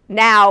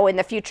now in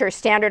the future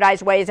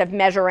standardized ways of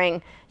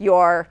measuring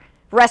your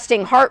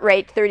resting heart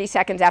rate 30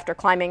 seconds after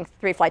climbing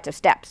 3 flights of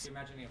steps. You're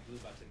imagining a blue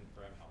button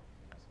for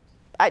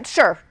mHealth.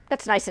 Sure,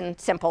 that's nice and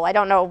simple. I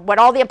don't know what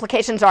all the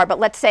implications are, but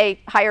let's say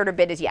high order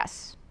bid is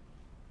yes.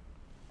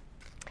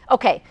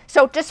 Okay,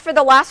 so just for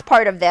the last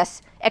part of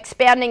this,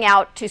 expanding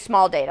out to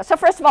small data. So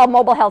first of all,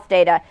 mobile health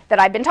data that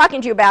I've been talking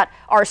to you about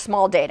are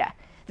small data.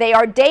 They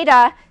are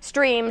data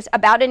streams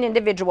about an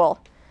individual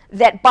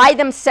that by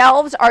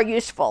themselves are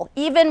useful,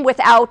 even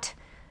without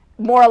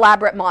more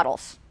elaborate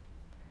models.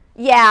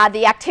 Yeah,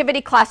 the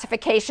activity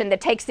classification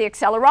that takes the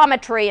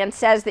accelerometry and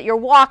says that you're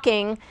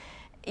walking,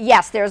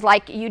 yes, there's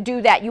like, you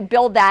do that, you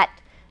build that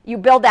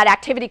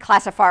activity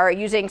classifier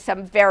using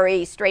some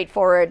very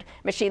straightforward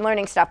machine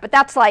learning stuff. But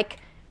that's like,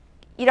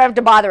 you don't have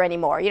to bother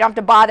anymore. You don't have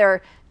to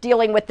bother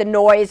dealing with the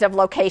noise of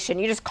location.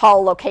 You just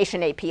call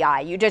location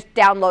API. You just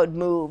download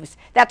moves.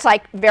 That's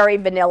like very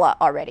vanilla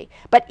already.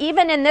 But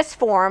even in this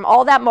form,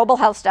 all that mobile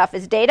health stuff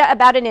is data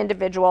about an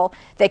individual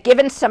that,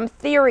 given some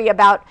theory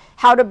about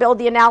how to build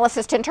the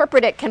analysis to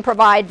interpret it, can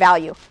provide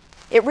value.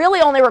 It really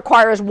only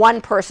requires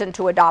one person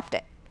to adopt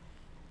it.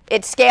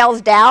 It scales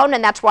down,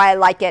 and that's why I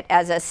like it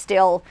as a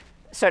still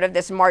sort of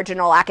this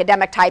marginal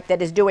academic type that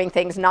is doing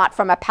things not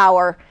from a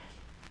power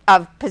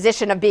of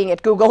position of being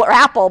at Google or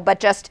Apple, but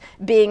just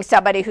being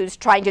somebody who's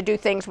trying to do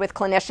things with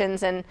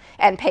clinicians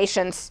and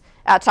patients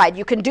outside.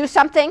 You can do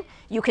something,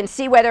 you can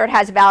see whether it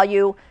has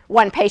value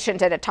one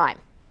patient at a time.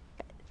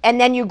 And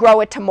then you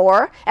grow it to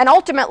more, and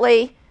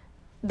ultimately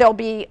there'll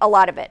be a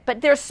lot of it. But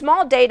there's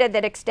small data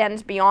that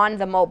extends beyond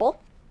the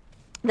mobile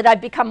that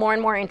I've become more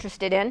and more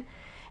interested in.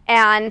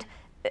 And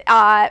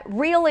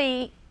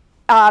really,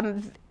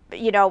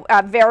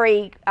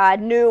 very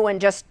new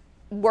and just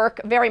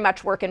very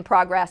much work in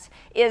progress,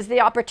 is the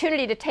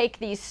opportunity to take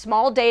these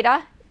small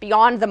data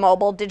beyond the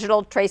mobile,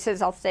 digital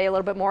traces I'll say a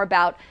little bit more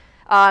about,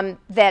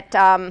 that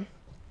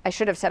I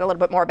should have said a little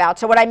bit more about.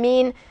 So what I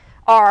mean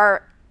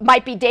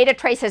might be data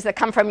traces that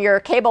come from your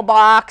cable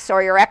box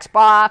or your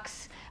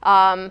Xbox.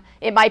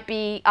 It might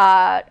be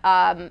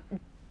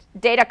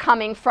data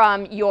coming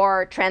from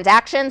your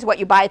transactions, what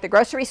you buy at the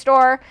grocery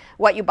store,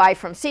 what you buy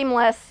from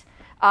Seamless,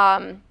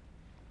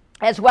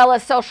 as well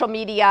as social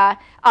media,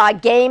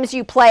 games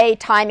you play,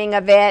 timing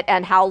of it,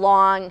 and how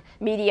long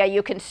media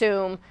you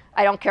consume.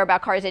 I don't care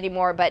about cars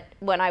anymore, but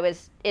when I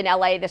was in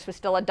LA, this was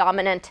still a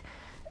dominant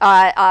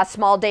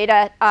small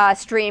data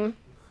stream.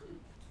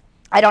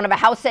 I don't have a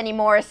house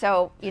anymore,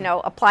 so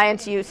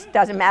appliance use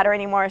doesn't matter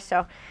anymore.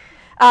 So,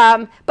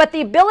 but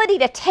the ability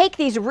to take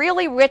these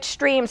really rich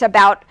streams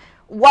about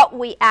what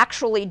we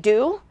actually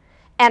do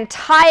and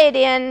tie it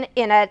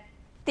in a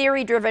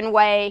theory-driven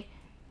way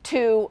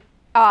to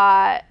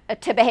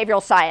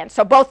behavioral science.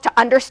 So both to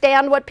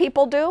understand what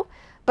people do,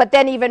 but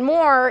then even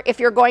more, if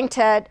you're going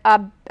to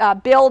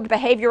build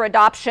behavior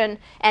adoption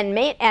and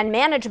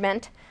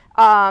management,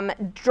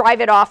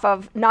 drive it off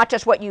of not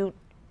just what you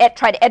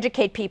try to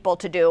educate people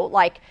to do,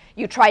 like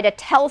you try to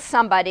tell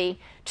somebody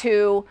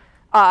to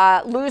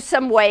lose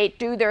some weight,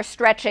 do their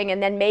stretching,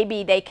 and then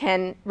maybe they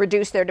can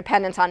reduce their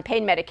dependence on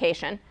pain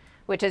medication,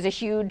 which is a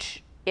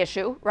huge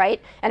issue,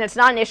 right? And it's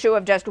not an issue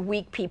of just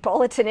weak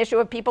people. It's an issue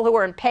of people who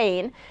are in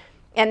pain,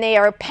 and they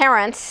are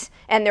parents,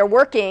 and they're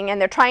working,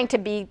 and they're trying to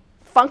be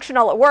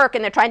functional at work,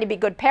 and they're trying to be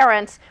good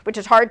parents, which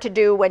is hard to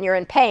do when you're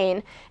in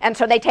pain. And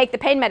so they take the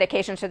pain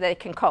medication so they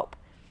can cope.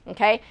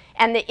 Okay?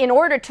 And in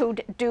order to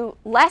do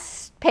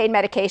less pain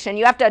medication,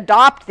 you have to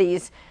adopt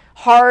these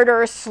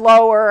harder,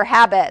 slower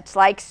habits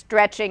like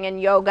stretching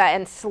and yoga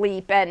and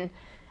sleep and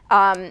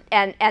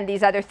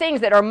these other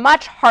things that are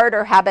much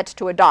harder habits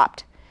to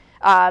adopt.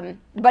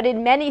 But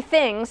in many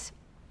things,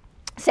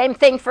 same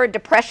thing for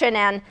depression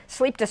and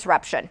sleep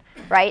disruption,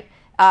 right?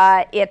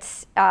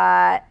 Attention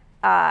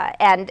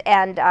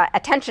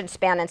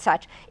span and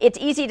such. It's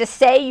easy to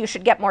say you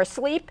should get more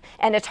sleep,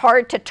 and it's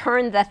hard to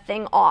turn the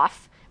thing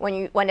off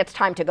when it's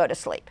time to go to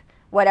sleep,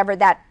 whatever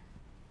that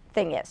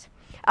thing is.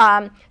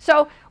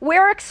 So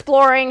we're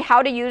exploring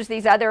how to use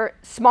these other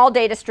small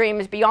data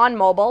streams beyond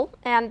mobile,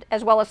 and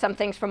as well as some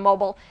things from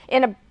mobile,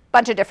 in a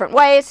bunch of different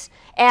ways.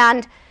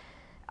 And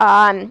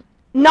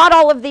not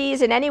all of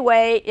these in any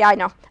way, yeah, I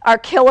know, are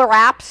killer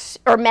apps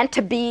or meant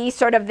to be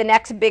sort of the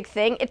next big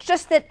thing. It's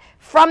just that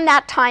from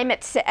that time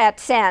at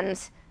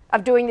SENS,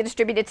 of doing the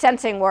distributed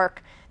sensing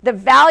work, the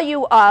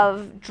value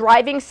of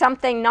driving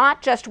something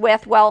not just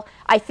with, well,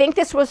 I think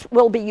this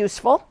will be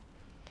useful,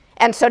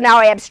 and so now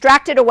I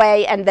abstract it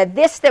away, and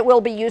this that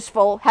will be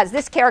useful has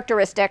this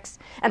characteristics,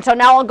 and so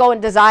now I'll go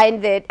and design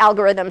the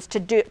algorithms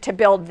to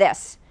build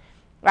this,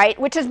 right?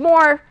 Which is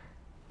more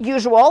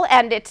usual,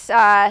 and it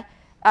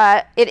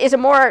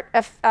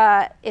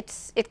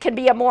can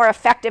be a more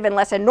effective and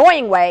less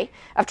annoying way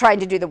of trying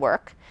to do the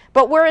work.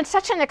 But we're in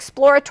such an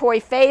exploratory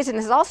phase, and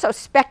this is also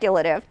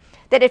speculative,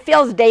 that it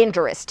feels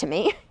dangerous to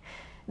me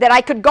that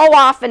I could go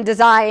off and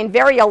design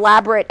very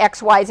elaborate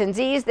X, Y's, and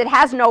Z's that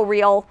has no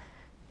real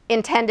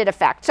intended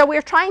effect. So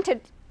we're trying to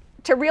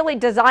really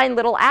design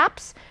little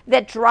apps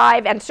that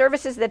drive, and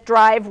services that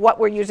drive what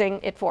we're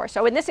using it for.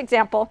 So in this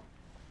example,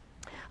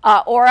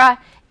 Aura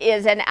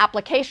is an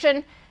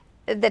application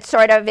that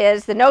sort of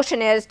the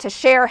notion is to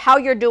share how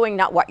you're doing,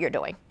 not what you're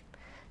doing.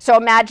 So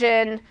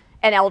imagine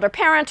an elder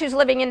parent who's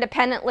living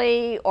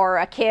independently, or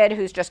a kid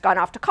who's just gone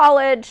off to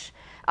college,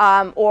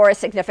 or a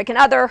significant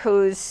other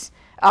who's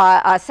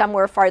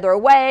somewhere farther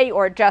away,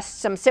 or just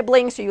some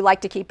siblings who you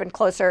like to keep in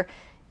closer.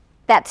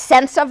 that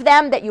sense of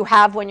them that you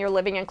have when you're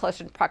living in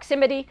close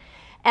proximity.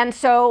 And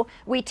so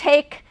we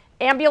take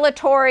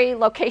ambulatory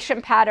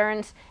location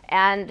patterns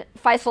and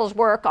Faisal's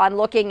work on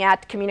looking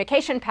at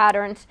communication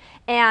patterns,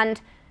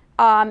 and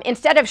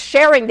instead of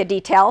sharing the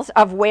details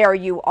of where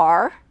you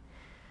are,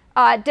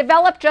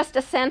 develop just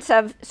a sense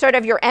of sort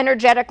of your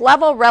energetic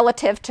level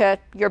relative to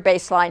your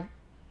baseline.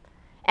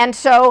 And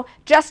so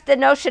just the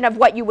notion of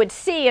what you would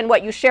see and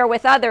what you share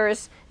with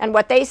others and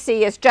what they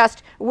see is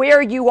just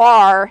where you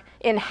are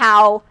in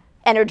how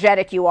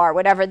energetic you are,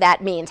 whatever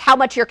that means. How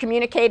much you're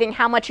communicating,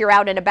 how much you're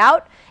out and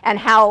about, and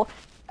how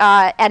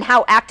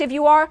active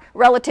you are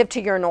relative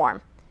to your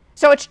norm.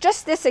 So it's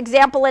just this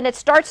example, and it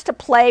starts to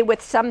play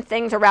with some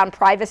things around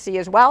privacy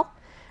as well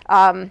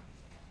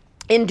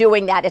in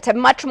doing that. It's a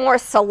much more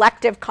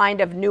selective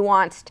kind of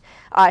nuanced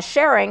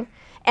sharing.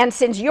 And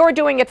since you're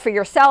doing it for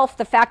yourself,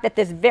 the fact that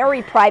this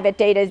very private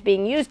data is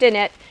being used in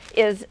it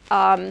is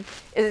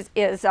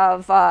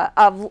of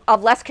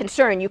less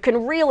concern. You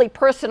can really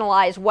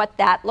personalize what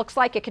that looks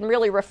like. It can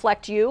really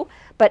reflect you,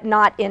 but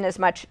not in as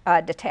much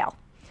detail.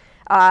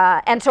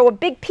 And so a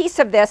big piece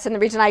of this, and the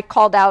reason I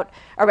called out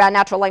around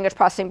natural language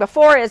processing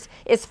before, is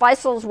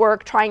Faisal's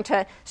work trying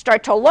to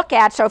start to look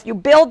at, so if you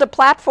build a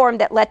platform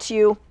that lets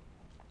you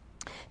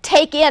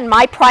take in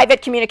my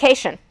private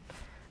communication,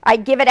 I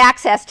give it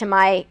access to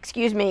my,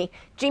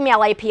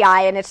 Gmail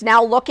API, and it's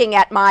now looking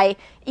at my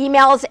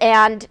emails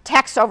and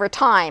texts over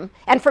time.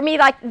 And for me,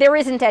 like, there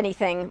isn't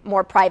anything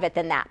more private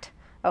than that,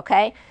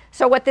 okay?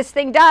 So what this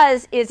thing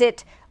does is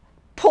it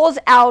pulls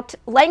out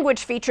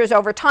language features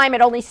over time. It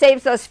only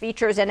saves those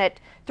features, and it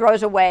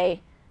throws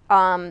away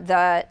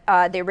the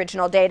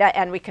original data.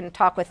 And we can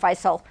talk with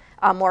Faisal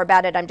more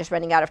about it. I'm just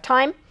running out of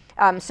time.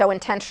 So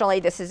intentionally,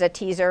 this is a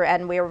teaser,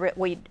 and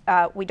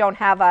we don't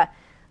have a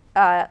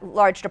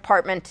large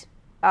department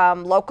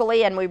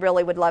locally, and we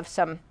really would love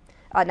some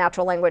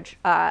natural language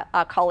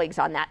colleagues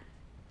on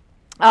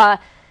that.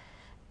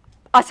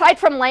 Aside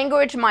from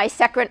language,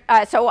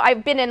 so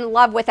I've been in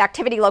love with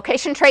activity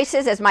location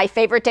traces as my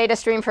favorite data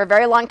stream for a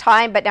very long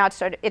time, but now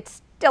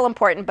it's still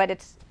important, but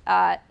it's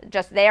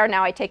just there.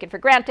 Now I take it for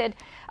granted.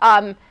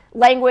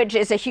 Language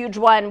is a huge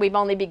one. We've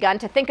only begun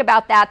to think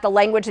about that, the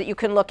language that you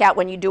can look at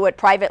when you do it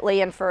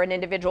privately and for an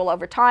individual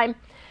over time.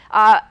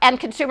 And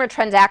consumer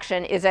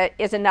transaction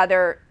is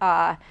another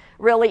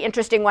really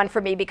interesting one for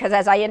me, because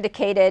as I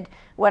indicated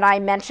when I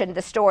mentioned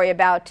the story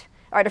about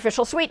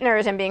artificial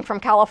sweeteners and being from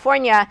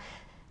California,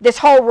 this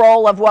whole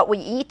role of what we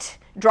eat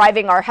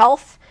driving our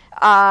health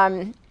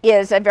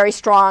is a very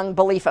strong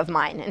belief of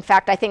mine. In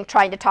fact, I think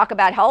trying to talk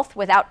about health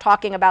without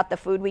talking about the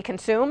food we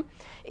consume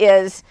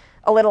is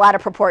a little out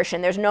of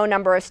proportion. There's no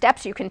number of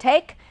steps you can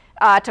take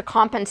to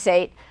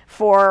compensate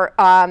for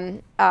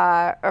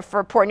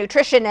poor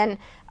nutrition. And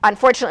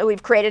unfortunately,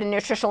 we've created a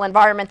nutritional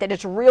environment that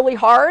is really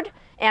hard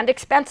and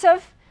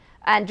expensive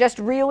and just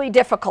really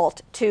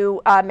difficult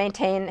to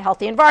maintain a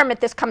healthy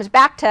environment. This comes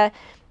back to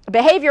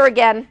behavior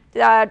again.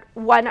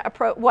 One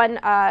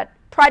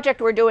project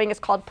we're doing is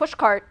called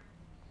Pushcart.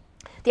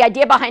 The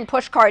idea behind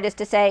Pushcart is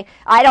to say,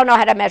 I don't know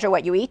how to measure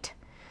what you eat,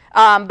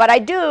 but I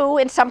do,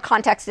 in some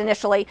contexts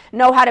initially,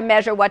 know how to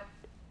measure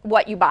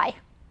what you buy.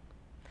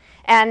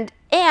 And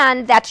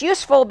that's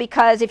useful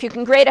because if you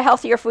can create a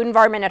healthier food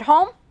environment at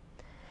home,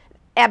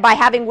 and by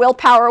having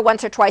willpower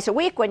once or twice a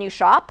week when you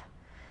shop,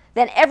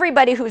 then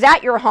everybody who's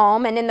at your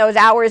home and in those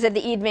hours of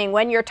the evening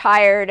when you're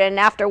tired and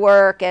after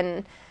work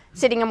and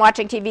sitting and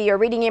watching TV or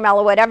reading email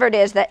or whatever it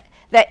is, that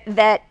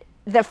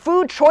the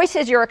food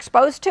choices you're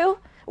exposed to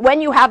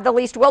when you have the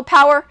least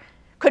willpower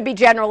could be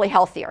generally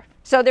healthier.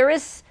 So there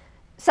is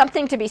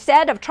something to be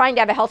said of trying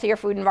to have a healthier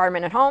food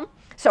environment at home.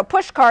 So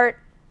Pushcart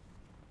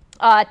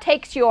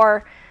takes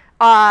your,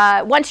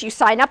 once you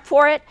sign up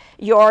for it,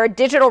 your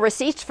digital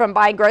receipts from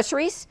buying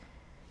groceries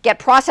get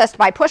processed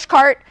by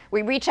Pushcart.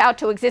 We reach out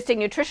to existing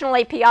nutritional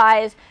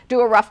APIs, do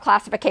a rough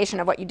classification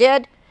of what you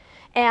did.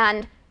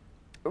 And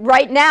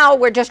right now,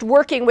 we're just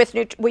working with,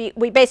 we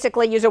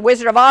basically use a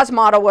Wizard of Oz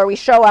model where we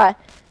show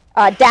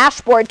a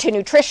dashboard to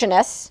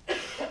nutritionists,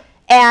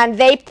 and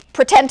they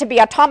pretend to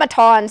be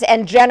automatons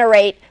and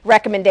generate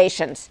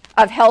recommendations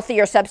of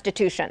healthier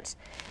substitutions.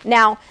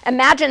 Now,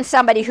 imagine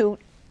somebody who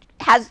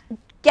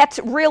gets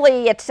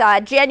really, it's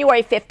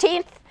January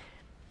 15th,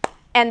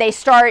 and they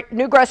start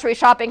new grocery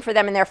shopping for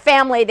them and their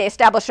family. They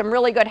establish some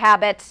really good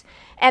habits,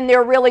 and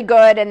they're really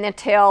good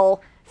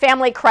until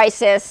family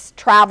crisis,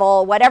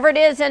 travel, whatever it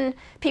is, and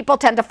people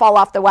tend to fall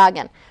off the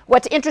wagon.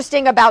 What's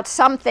interesting about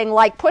something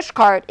like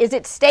Pushcart is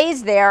it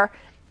stays there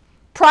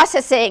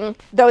processing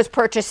those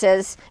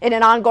purchases in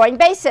an ongoing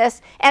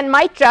basis and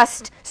might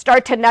just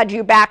start to nudge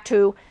you back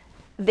to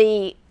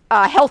the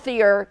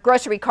healthier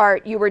grocery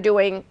cart you were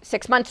doing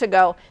 6 months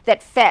ago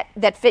that fit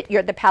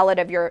the palate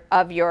of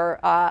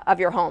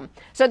your home.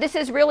 So this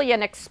is really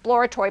an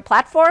exploratory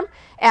platform,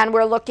 and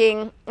we're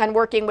looking and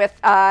working with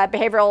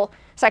behavioral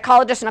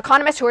psychologists and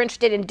economists who are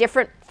interested in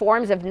different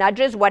forms of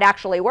nudges, what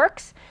actually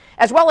works,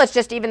 as well as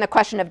just even the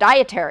question of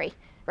dietary,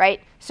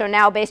 right? So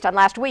now, based on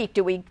last week,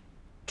 do we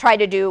try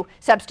to do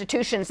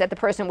substitutions that the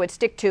person would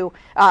stick to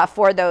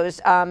for those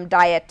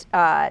diet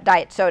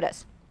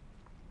sodas.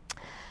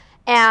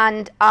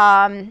 And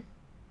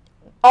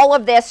all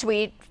of this,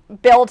 we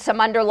build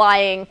some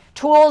underlying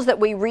tools that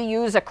we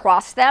reuse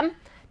across them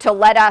to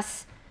let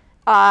us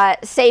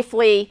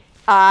safely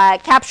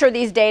capture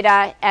these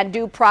data and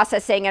do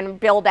processing and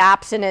build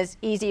apps in as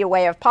easy a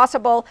way as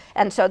possible.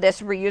 And so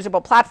this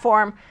reusable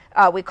platform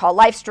we call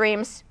live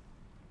streams.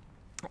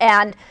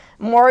 And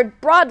more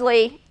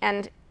broadly,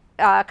 and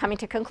coming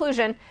to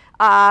conclusion,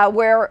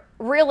 we're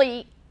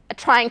really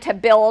trying to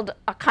build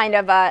a kind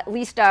of at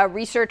least a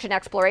research and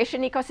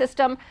exploration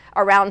ecosystem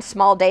around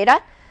small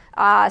data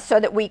so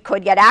that we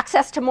could get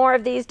access to more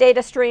of these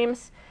data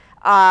streams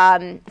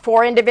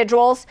for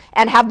individuals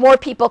and have more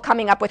people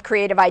coming up with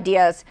creative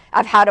ideas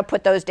of how to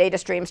put those data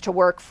streams to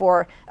work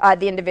for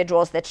the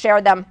individuals that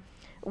share them.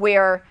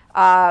 We're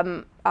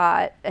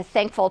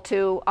thankful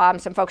to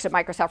some folks at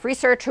Microsoft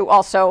Research who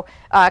also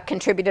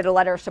contributed a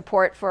letter of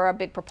support for a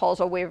big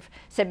proposal we're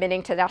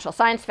submitting to the National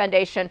Science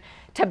Foundation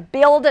to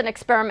build an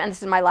experiment,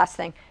 this is my last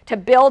thing, to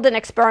build an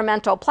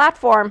experimental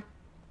platform.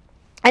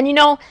 And you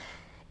know,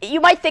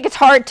 you might think it's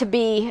hard to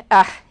be,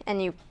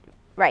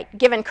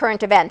 given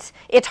current events,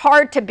 it's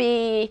hard to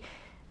be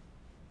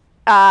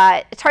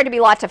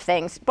lots of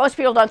things. Most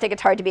people don't think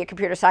it's hard to be a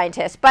computer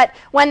scientist, but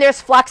when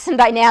there's flux and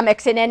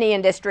dynamics in any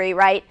industry,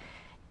 right?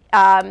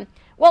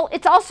 Well,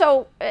 it's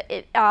also,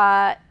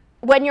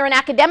 when you're an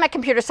academic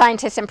computer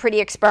scientist and pretty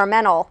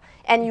experimental,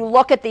 and you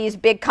look at these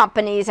big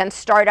companies and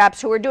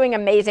startups who are doing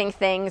amazing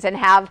things and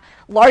have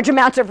large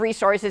amounts of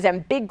resources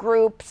and big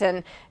groups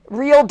and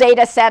real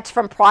data sets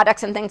from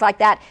products and things like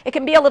that, it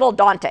can be a little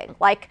daunting.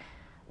 Like,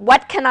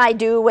 what can I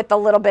do with the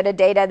little bit of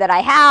data that I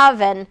have?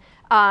 And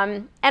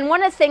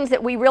one of the things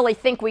that we really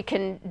think we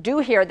can do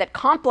here that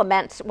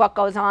complements what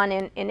goes on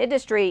in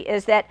industry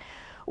is that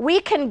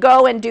we can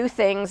go and do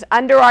things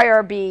under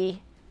IRB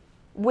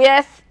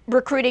with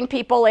recruiting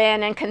people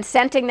in and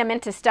consenting them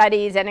into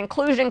studies and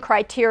inclusion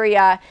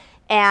criteria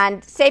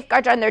and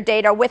safeguards on their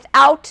data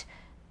without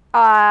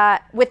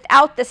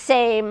the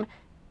same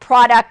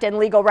product and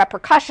legal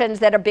repercussions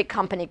that a big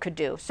company could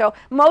do. So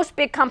most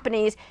big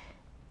companies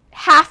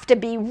have to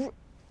be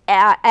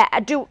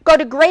go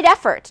to great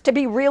efforts to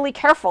be really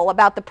careful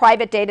about the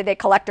private data they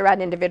collect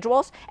around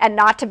individuals and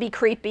not to be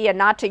creepy and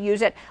not to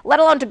use it, let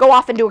alone to go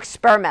off and do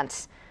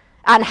experiments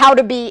on how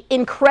to be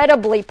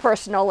incredibly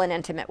personal and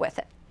intimate with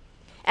it.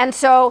 And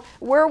so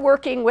we're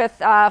working with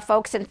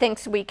folks and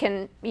thinks we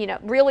can,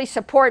 really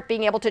support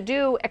being able to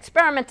do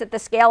experiments at the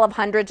scale of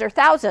hundreds or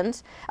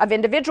thousands of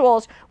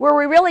individuals where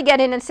we really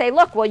get in and say,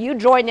 look, well, you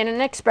join in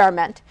an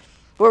experiment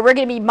where we're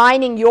going to be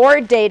mining your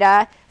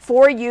data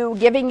for you,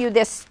 giving you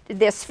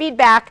this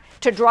feedback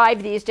to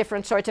drive these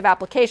different sorts of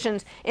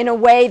applications in a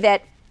way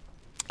that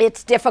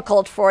it's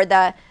difficult for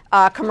the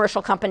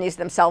commercial companies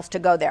themselves to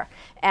go there.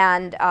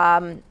 And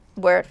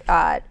we're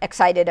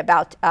excited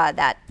about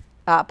that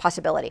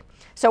possibility.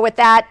 So with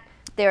that,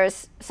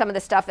 there's some of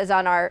the stuff is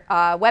on our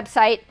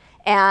website.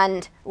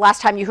 And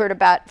last time you heard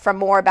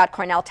more about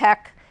Cornell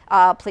Tech,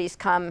 please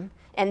come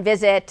and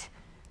visit,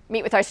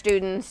 meet with our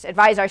students,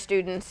 advise our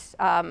students.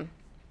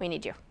 We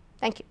need you.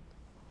 Thank you.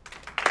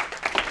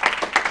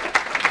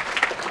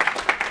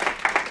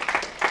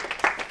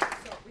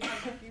 So we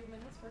have a few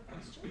minutes for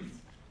questions.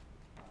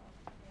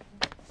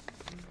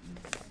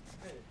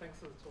 Hey, thanks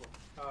for the talk.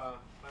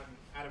 I'm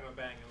Adam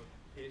Obang. I'm a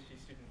PhD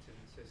student in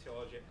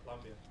sociology at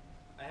Columbia.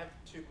 I have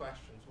two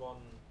questions, one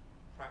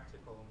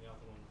practical and the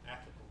other one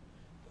ethical.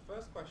 The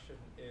first question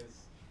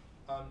is,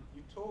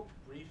 you talked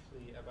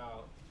briefly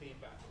about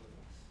feedback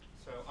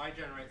loops. So I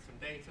generate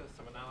some data,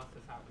 some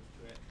analysis happens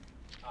to it,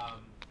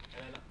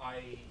 and then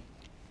I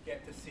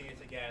get to see it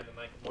again and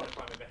I can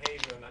modify my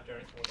behavior and that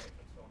generates more data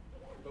and so on.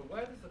 But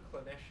where does the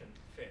clinician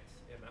fit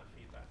in that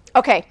feedback loop?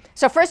 Okay,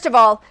 so first of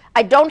all,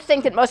 I don't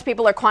think that most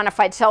people are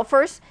quantified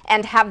selfers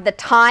and have the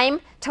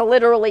time to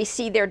literally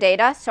see their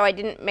data, so I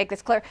didn't make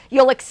this clear.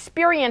 You'll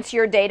experience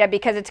your data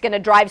because it's going to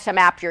drive some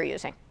app you're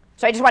using.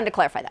 So I just wanted to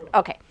clarify that.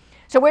 Okay,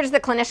 so where does the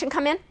clinician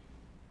come in?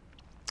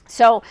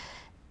 So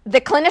the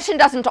clinician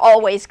doesn't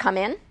always come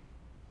in.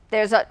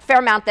 There's a fair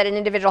amount that an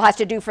individual has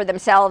to do for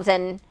themselves,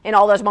 and in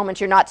all those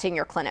moments you're not seeing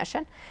your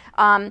clinician.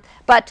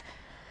 But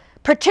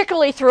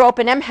particularly through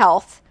OpenM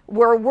Health,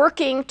 we're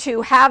working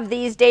to have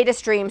these data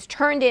streams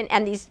turned in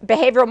and these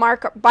behavioral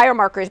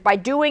biomarkers by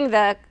doing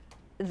the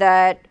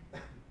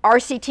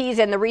RCTs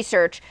and the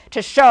research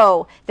to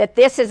show that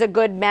this is a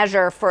good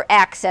measure for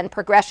X and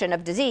progression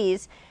of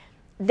disease.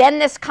 Then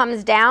this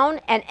comes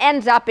down and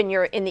ends up in the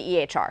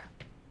EHR.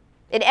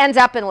 It ends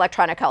up in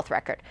electronic health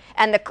record.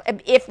 And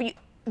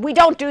we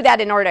don't do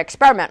that in order to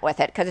experiment with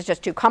it because it's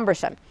just too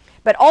cumbersome.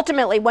 But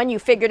ultimately, when you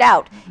figured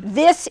out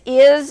this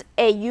is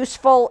a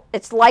useful,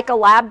 it's like a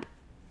lab,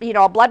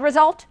 a blood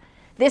result,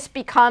 this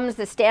becomes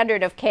the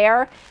standard of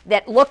care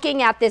that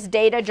looking at this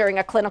data during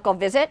a clinical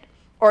visit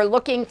or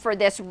looking for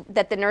this,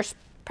 that the nurse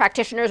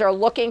practitioners are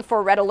looking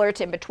for red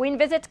alerts in between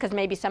visits because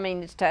maybe somebody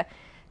needs to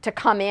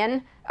come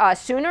in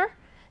sooner,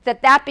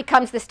 that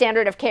becomes the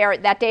standard of care.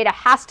 That data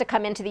has to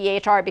come into the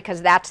EHR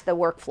because that's the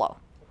workflow.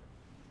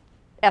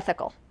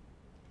 Ethical.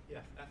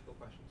 Yes, ethical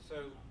question. So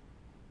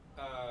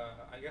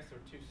I guess there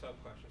are two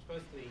sub-questions.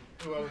 Firstly,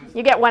 who owns...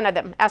 You get one of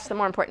them. Ask the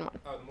more important one.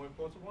 Oh, the more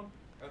important one?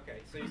 Okay,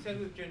 so you said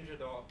with Ginger,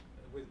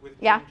 with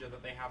Yeah. Ginger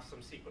that they have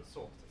some secret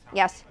sauce that's happening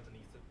Yes.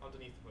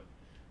 underneath the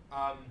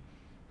hood.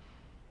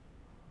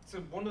 So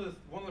one of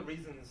the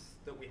reasons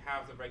that we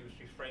have the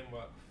regulatory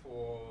framework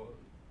for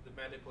the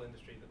medical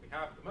industry that we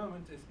have at the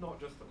moment is not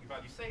just that we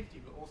value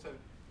safety, but also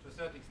to a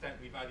certain extent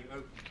we value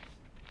openness.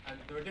 And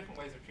there are different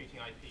ways of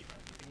treating IP,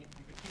 right? You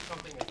can keep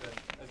something as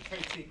a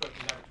trade secret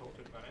and never talk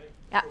to it about anything,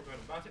 Yeah. talk to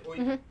anyone about it, or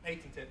you can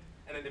patent it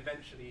and then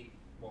eventually,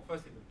 well,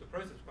 firstly the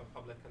process becomes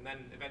public and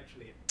then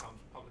eventually it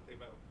becomes publicly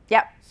available.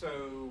 Yep.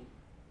 So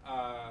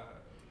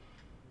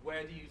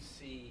where do you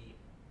see,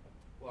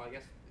 well, I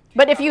guess...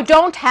 But if you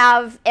don't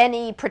have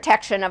any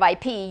protection of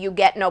IP, you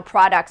get no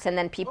products, and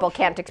then people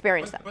can't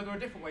experience them. But there are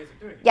different ways of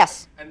doing it.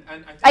 Yes. And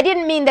I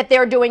didn't mean that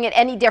they're doing it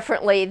any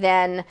differently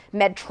than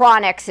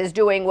Medtronic is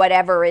doing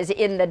whatever is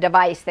in the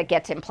device that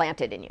gets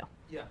implanted in you.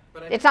 Yeah,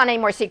 but It's not any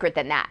more secret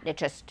than that. It's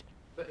just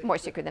more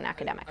secret than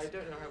academics. I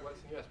don't know how it works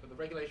in the US, but the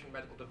regulation of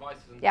medical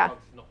devices and Yeah.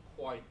 drugs is not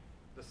quite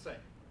the same.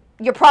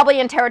 You're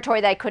probably in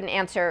territory that I couldn't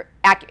answer.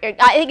 I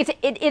think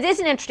it is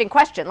an interesting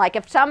question. Like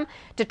if some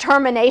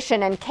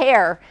determination and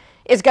care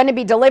is going to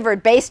be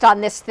delivered based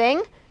on this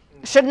thing,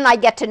 shouldn't I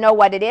get to know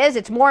what it is?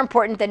 It's more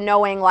important than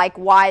knowing like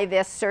why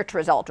this search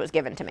result was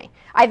given to me.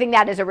 I think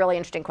that is a really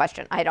interesting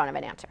question. I don't have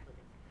an answer.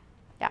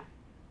 Yeah.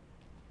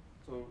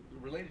 So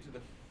related to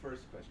the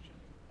first question,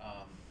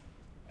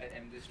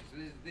 and this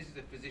is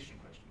a physician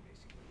question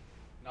basically.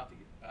 Not to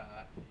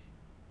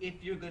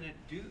if you're going to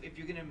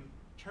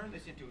turn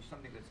this into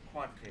something that's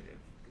quantitative,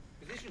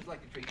 physicians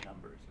like to treat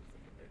numbers.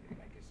 I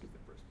guess is the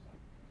first point.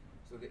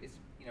 So that it's,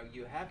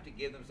 you have to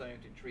give them something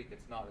to treat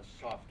that's not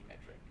a soft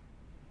metric.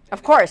 And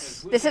Of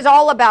course. This is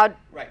all about,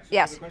 right. So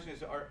yes. the question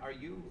is,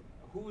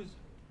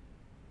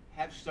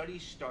 have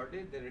studies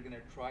started that are going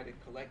to try to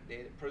collect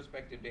data,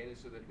 prospective data,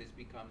 so that this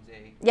becomes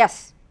a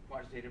Yes.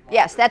 quantitative marker?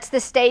 Yes, that's the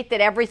state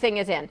that everything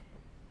is in.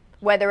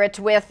 Whether it's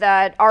with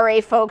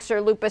RA folks or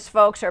lupus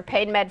folks or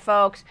pain med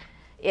folks,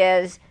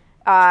 is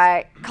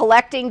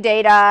collecting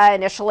data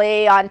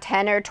initially on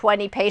 10 or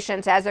 20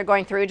 patients as they're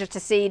going through just to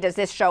see, does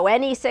this show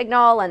any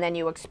signal? And then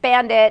you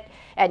expand it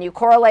and you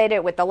correlate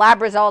it with the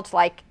lab results,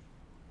 like,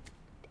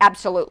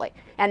 absolutely.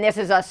 And this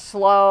is a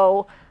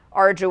slow,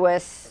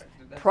 arduous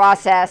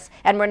process,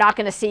 and we're not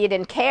going to see it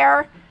in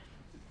care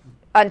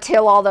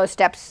until all those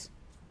steps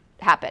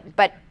happen.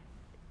 But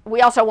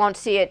we also won't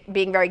see it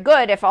being very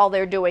good if all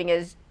they're doing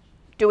is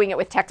doing it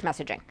with text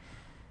messaging,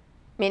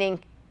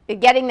 meaning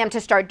getting them to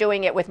start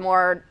doing it with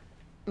more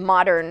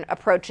modern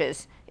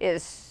approaches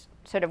is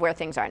sort of where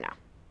things are now.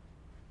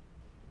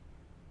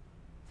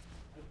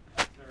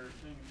 Have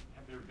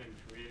there been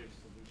creative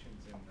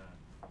solutions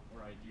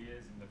or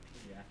ideas in the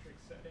pediatric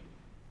setting?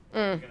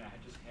 We're going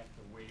to just have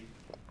to wait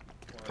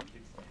for our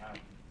kids to have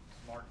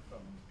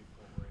smartphones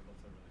before we're able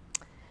to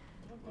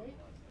really.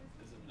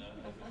 As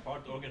a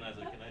part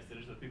organizer, can I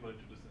suggest that people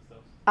introduce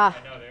themselves? I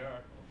know they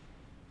are.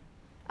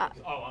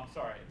 Oh, I'm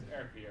sorry. It's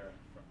Eric Vieira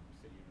from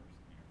City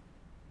University.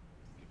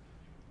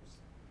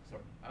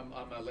 Sorry, I'm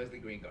Leslie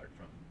Greengard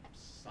from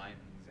Simons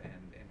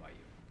and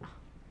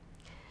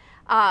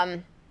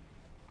NYU.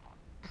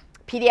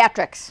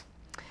 Pediatrics.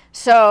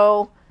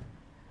 So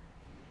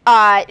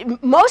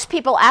most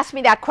people ask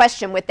me that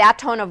question with that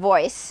tone of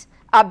voice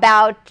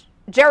about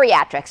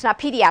geriatrics, not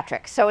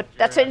pediatrics. So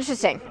that's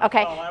interesting.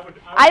 Okay. Well,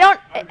 I don't.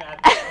 I would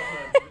add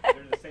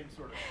they're the same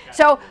sort of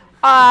So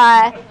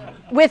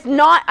with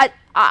not,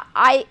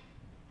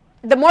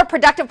 the more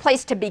productive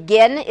place to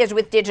begin is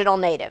with digital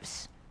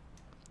natives,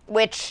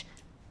 which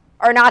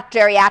are not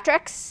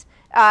geriatrics.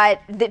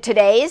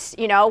 Today's,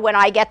 when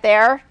I get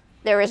there,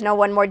 there is no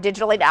one more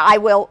digitally. I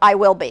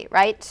will be,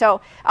 right?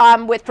 So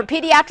for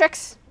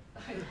pediatrics,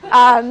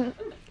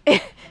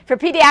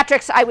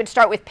 I would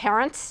start with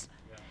parents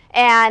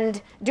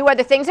and do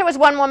other things. There was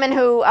one woman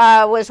who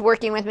was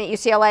working with me at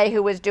UCLA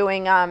who was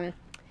doing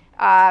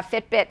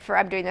Fitbit for,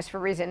 I'm doing this for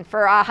a reason,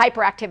 for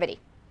hyperactivity.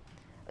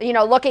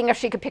 Looking if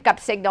she could pick up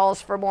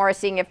signals for more,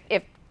 seeing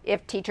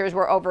if teachers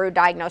were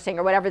over-diagnosing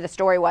or whatever the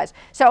story was.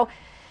 So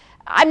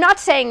I'm not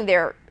saying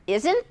there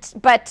isn't,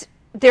 but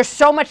there's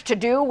so much to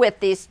do with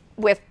these,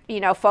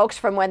 folks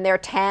from when they're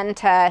 10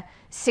 to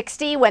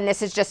 60, when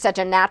this is just such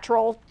a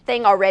natural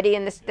thing already,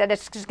 and that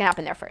it's just going to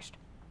happen there first.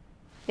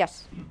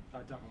 Yes?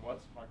 Duncan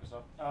Watts,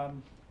 Microsoft.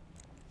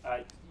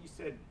 You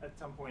said at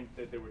some point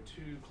that there were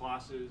two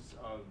classes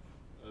of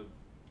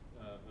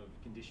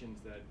conditions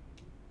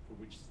for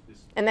which this...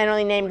 And then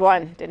only named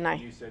one, didn't I?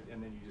 You said,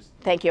 and then you just...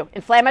 Thank you.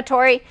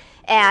 Inflammatory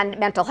and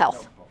mental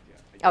health.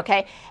 Yeah.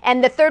 Okay?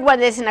 And the third one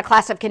that isn't a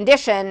class of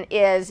condition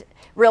is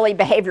really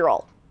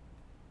behavioral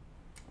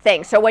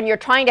things. So when you're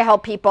trying to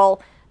help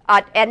people,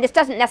 and this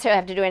doesn't necessarily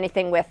have to do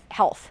anything with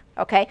health,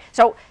 okay?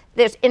 So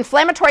there's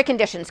inflammatory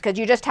conditions, because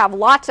you just have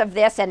lots of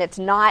this and it's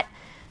not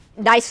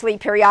nicely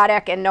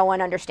periodic and no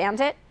one understands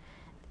it.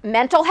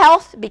 mental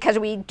health, because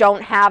we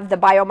don't have the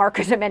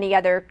biomarkers of any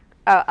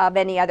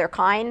other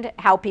kind,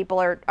 how people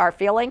are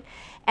feeling.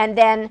 And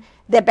then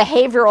the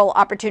behavioral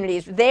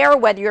opportunities there,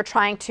 whether you're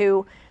trying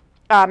to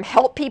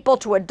help people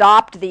to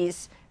adopt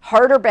these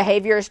harder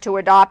behaviors to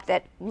adopt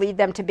that lead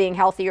them to being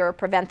healthier or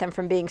prevent them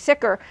from being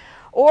sicker,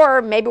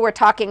 or maybe we're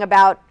talking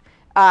about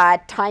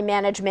time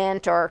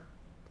management or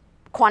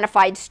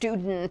quantified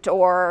student,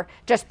 or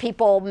just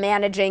people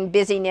managing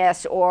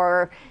busyness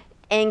or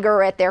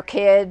anger at their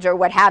kids or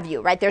what have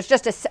you, right? There's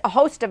just a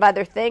host of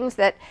other things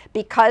that,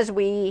 because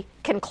we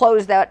can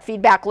close that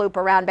feedback loop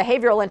around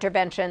behavioral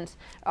interventions,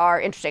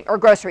 are interesting, or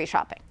grocery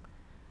shopping.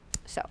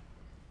 So,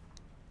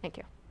 thank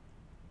you.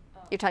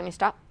 You're telling me to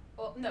stop?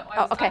 Well, no,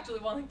 I was okay. actually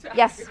wanting to ask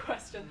Yes. you a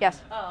question.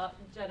 Yes.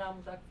 Jed,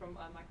 I'm Doug from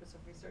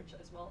Microsoft Research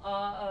as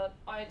well.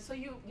 So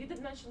you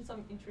did mention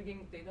some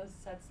intriguing data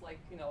sets, like,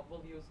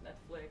 we'll use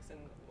Netflix and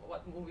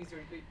what movies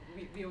you're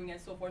viewing and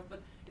so forth, but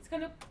it's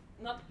kind of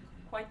not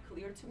quite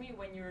clear to me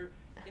when you're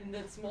in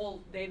the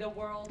small data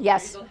world.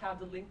 Yes. Where you don't have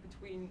the link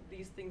between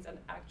these things and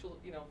actual,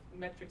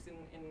 metrics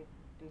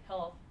in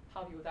health,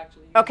 how you would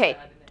actually use Okay.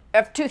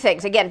 that. Two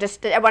things. Again,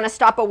 just I want to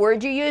stop a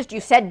word you used.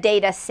 You said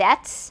data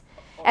sets.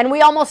 And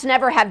we almost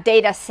never have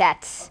data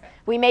sets. Okay.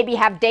 We maybe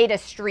have data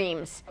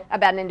streams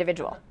about an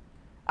individual.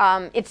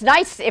 It's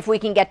nice if we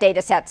can get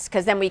data sets,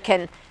 because then we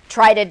can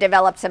try to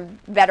develop some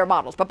better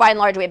models. But by and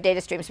large, we have data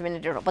streams from an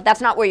individual. But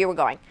that's not where you were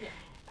going. Yeah.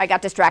 I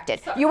got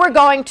distracted. Sorry. You were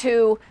going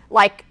to,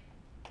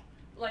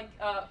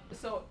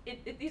 so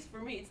at least for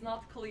me, it's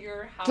not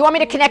clear how. do you want me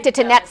to connect it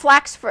to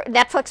Netflix,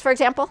 for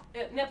example?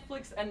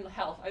 Netflix and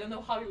health. I don't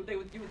know how you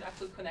would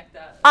actually connect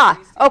that.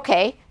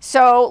 Okay.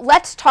 So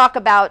let's talk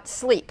about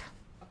sleep.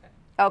 Okay.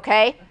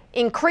 Okay?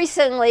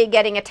 Increasingly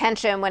getting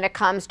attention when it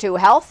comes to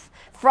health,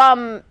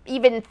 from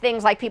even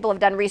things like people have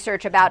done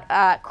research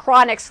about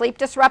chronic sleep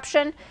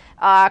disruption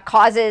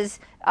causes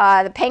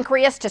the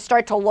pancreas to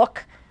start to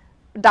look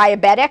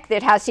diabetic.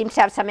 That seems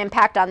to have some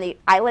impact on the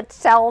islet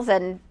cells,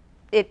 and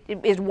it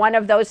is one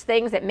of those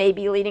things that may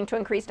be leading to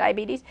increased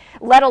diabetes,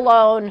 let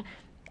alone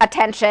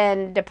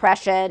attention,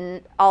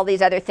 depression, all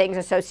these other things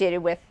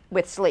associated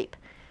with sleep.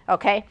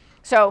 Okay?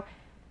 So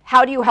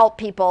how do you help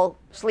people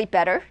sleep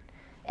better?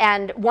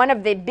 And one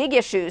of the big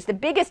issues, the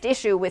biggest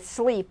issue with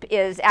sleep,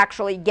 is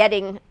actually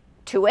getting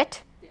to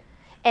it. Yeah.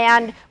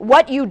 And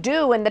what you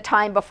do in the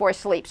time before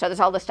sleep. So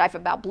there's all this stuff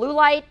about blue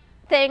light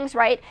things,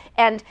 right?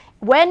 And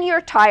when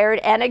you're tired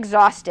and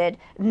exhausted,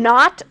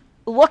 not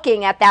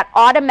looking at that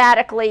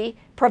automatically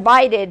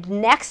provided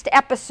next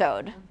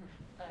episode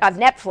of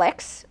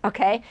Netflix,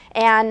 okay?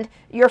 And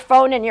your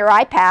phone and your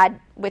iPad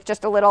with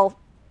just a little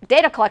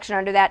data collection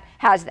under that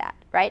has that,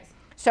 right?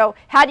 So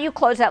how do you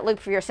close that loop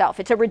for yourself?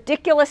 It's a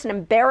ridiculous and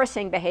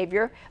embarrassing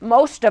behavior.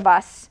 Most of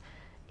us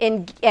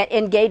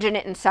engage in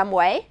it in some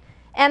way.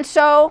 And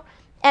so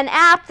an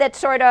app that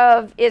sort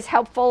of is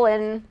helpful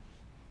in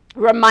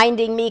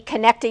reminding me,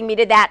 connecting me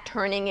to that,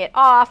 turning it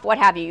off, what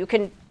have you. You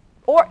can,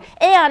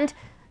 and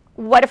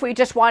what if we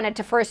just wanted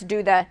to first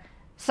do the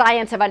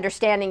science of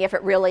understanding if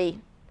it really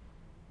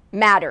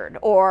mattered?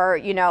 Or,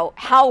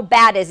 how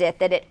bad is it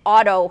that it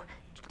auto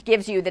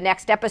gives you the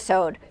next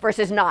episode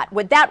versus not?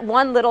 Would that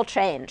one little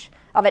change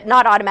of it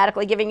not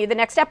automatically giving you the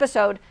next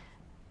episode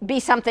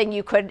be something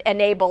you could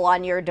enable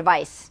on your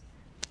device?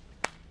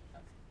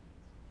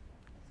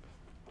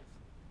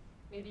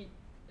 Maybe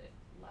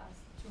the last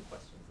two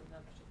questions and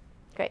then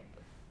Great.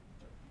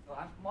 So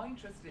I'm more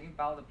interested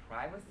about the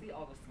privacy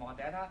of the small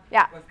data.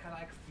 Yeah. Because kind of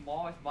like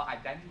small is more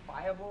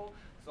identifiable.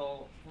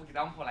 So for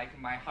example, like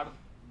my heart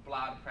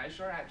blood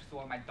pressure, I just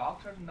want my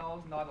doctor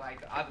knows, not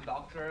like other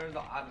doctors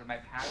or my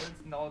parents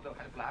know the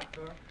high blood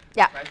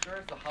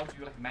pressure. So how do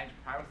you manage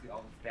privacy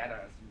of the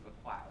data as you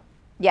acquire?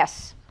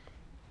 Yes.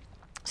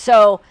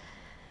 So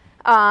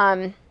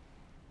a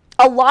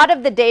lot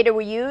of the data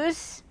we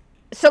use.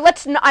 So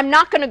I'm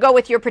not going to go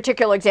with your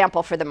particular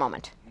example for the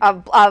moment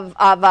of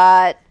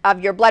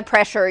your blood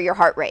pressure or your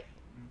heart rate.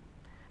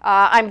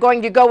 I'm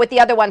going to go with the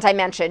other ones I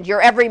mentioned,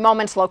 your every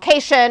moment's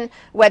location,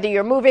 whether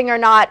you're moving or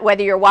not,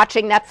 whether you're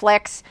watching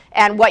Netflix,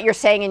 and what you're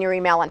saying in your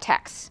email and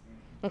text.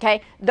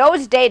 Okay?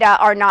 Those data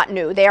are not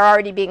new. They are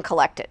already being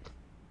collected.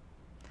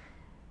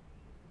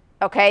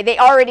 Okay? They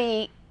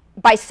already,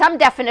 by some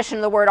definition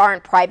of the word,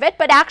 aren't private,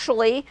 but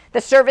actually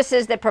the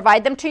services that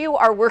provide them to you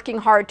are working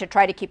hard to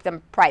try to keep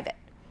them private.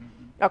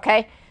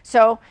 Okay?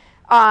 So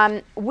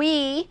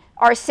we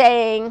are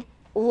saying,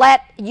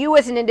 let you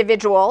as an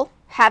individual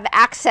have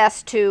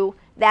access to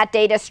that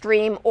data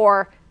stream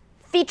or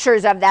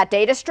features of that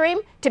data stream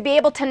to be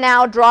able to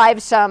now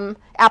drive some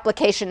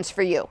applications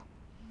for you.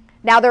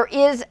 Now there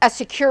is a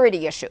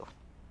security issue,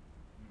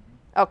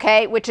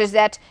 okay, which is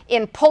that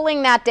in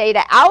pulling that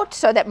data out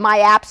so that my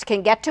apps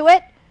can get to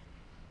it,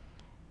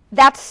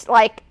 that's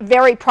like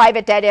very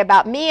private data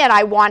about me, and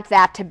I want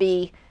that to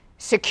be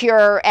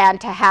secure and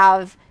to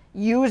have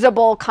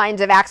usable kinds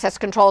of access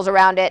controls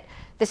around it.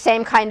 The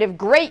same kind of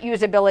great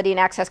usability and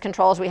access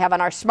controls we have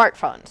on our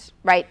smartphones,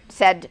 right?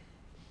 Said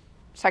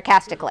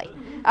sarcastically.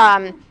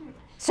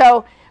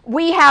 So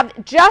we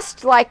have,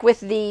 just like with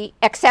the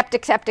accept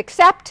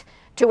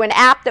to an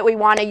app that we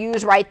want to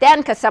use right then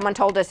because someone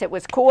told us it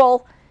was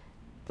cool.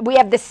 We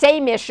have the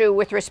same issue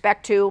with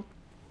respect to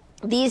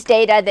these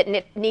data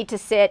that need to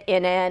sit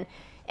in an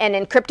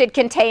encrypted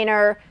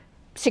container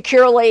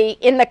securely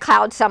in the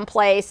cloud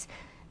someplace.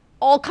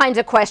 All kinds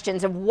of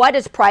questions of what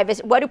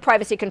do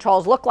privacy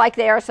controls look like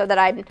there, so that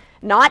I'm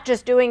not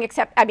just doing it's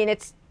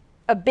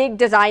a big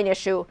design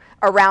issue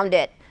around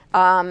it.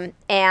 But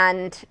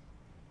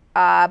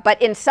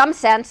in some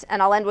sense,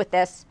 and I'll end with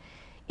this,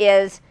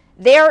 is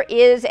there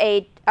is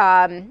a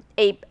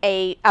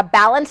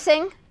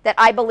balancing that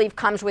I believe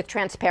comes with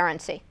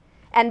transparency.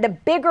 And the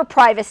bigger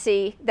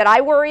privacy that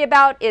I worry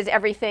about is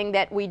everything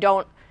that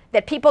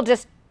people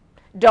just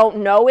don't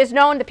know is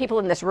known, that people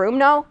in this room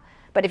know.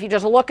 But if you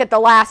just look at the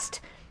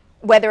last,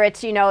 whether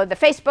it's, the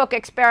Facebook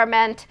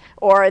experiment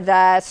or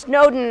the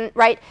Snowden,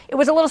 right? It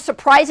was a little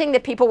surprising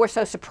that people were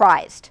so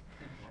surprised.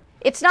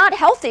 It's not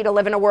healthy to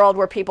live in a world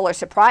where people are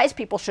surprised.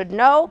 People should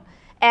know,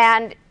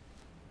 and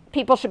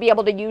people should be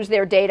able to use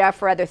their data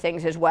for other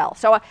things as well.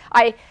 So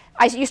I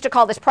used to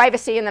call this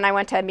privacy, and then I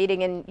went to a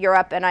meeting in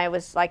Europe, and I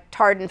was like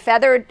tarred and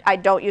feathered. I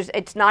don't use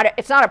it's not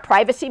a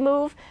privacy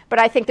move, but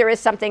I think there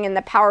is something in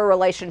the power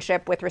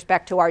relationship with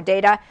respect to our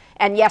data.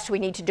 And yes, we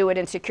need to do it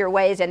in secure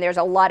ways, and there's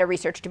a lot of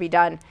research to be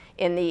done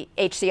in the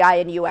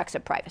HCI and UX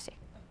of privacy.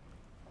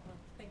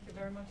 Thank you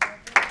very much.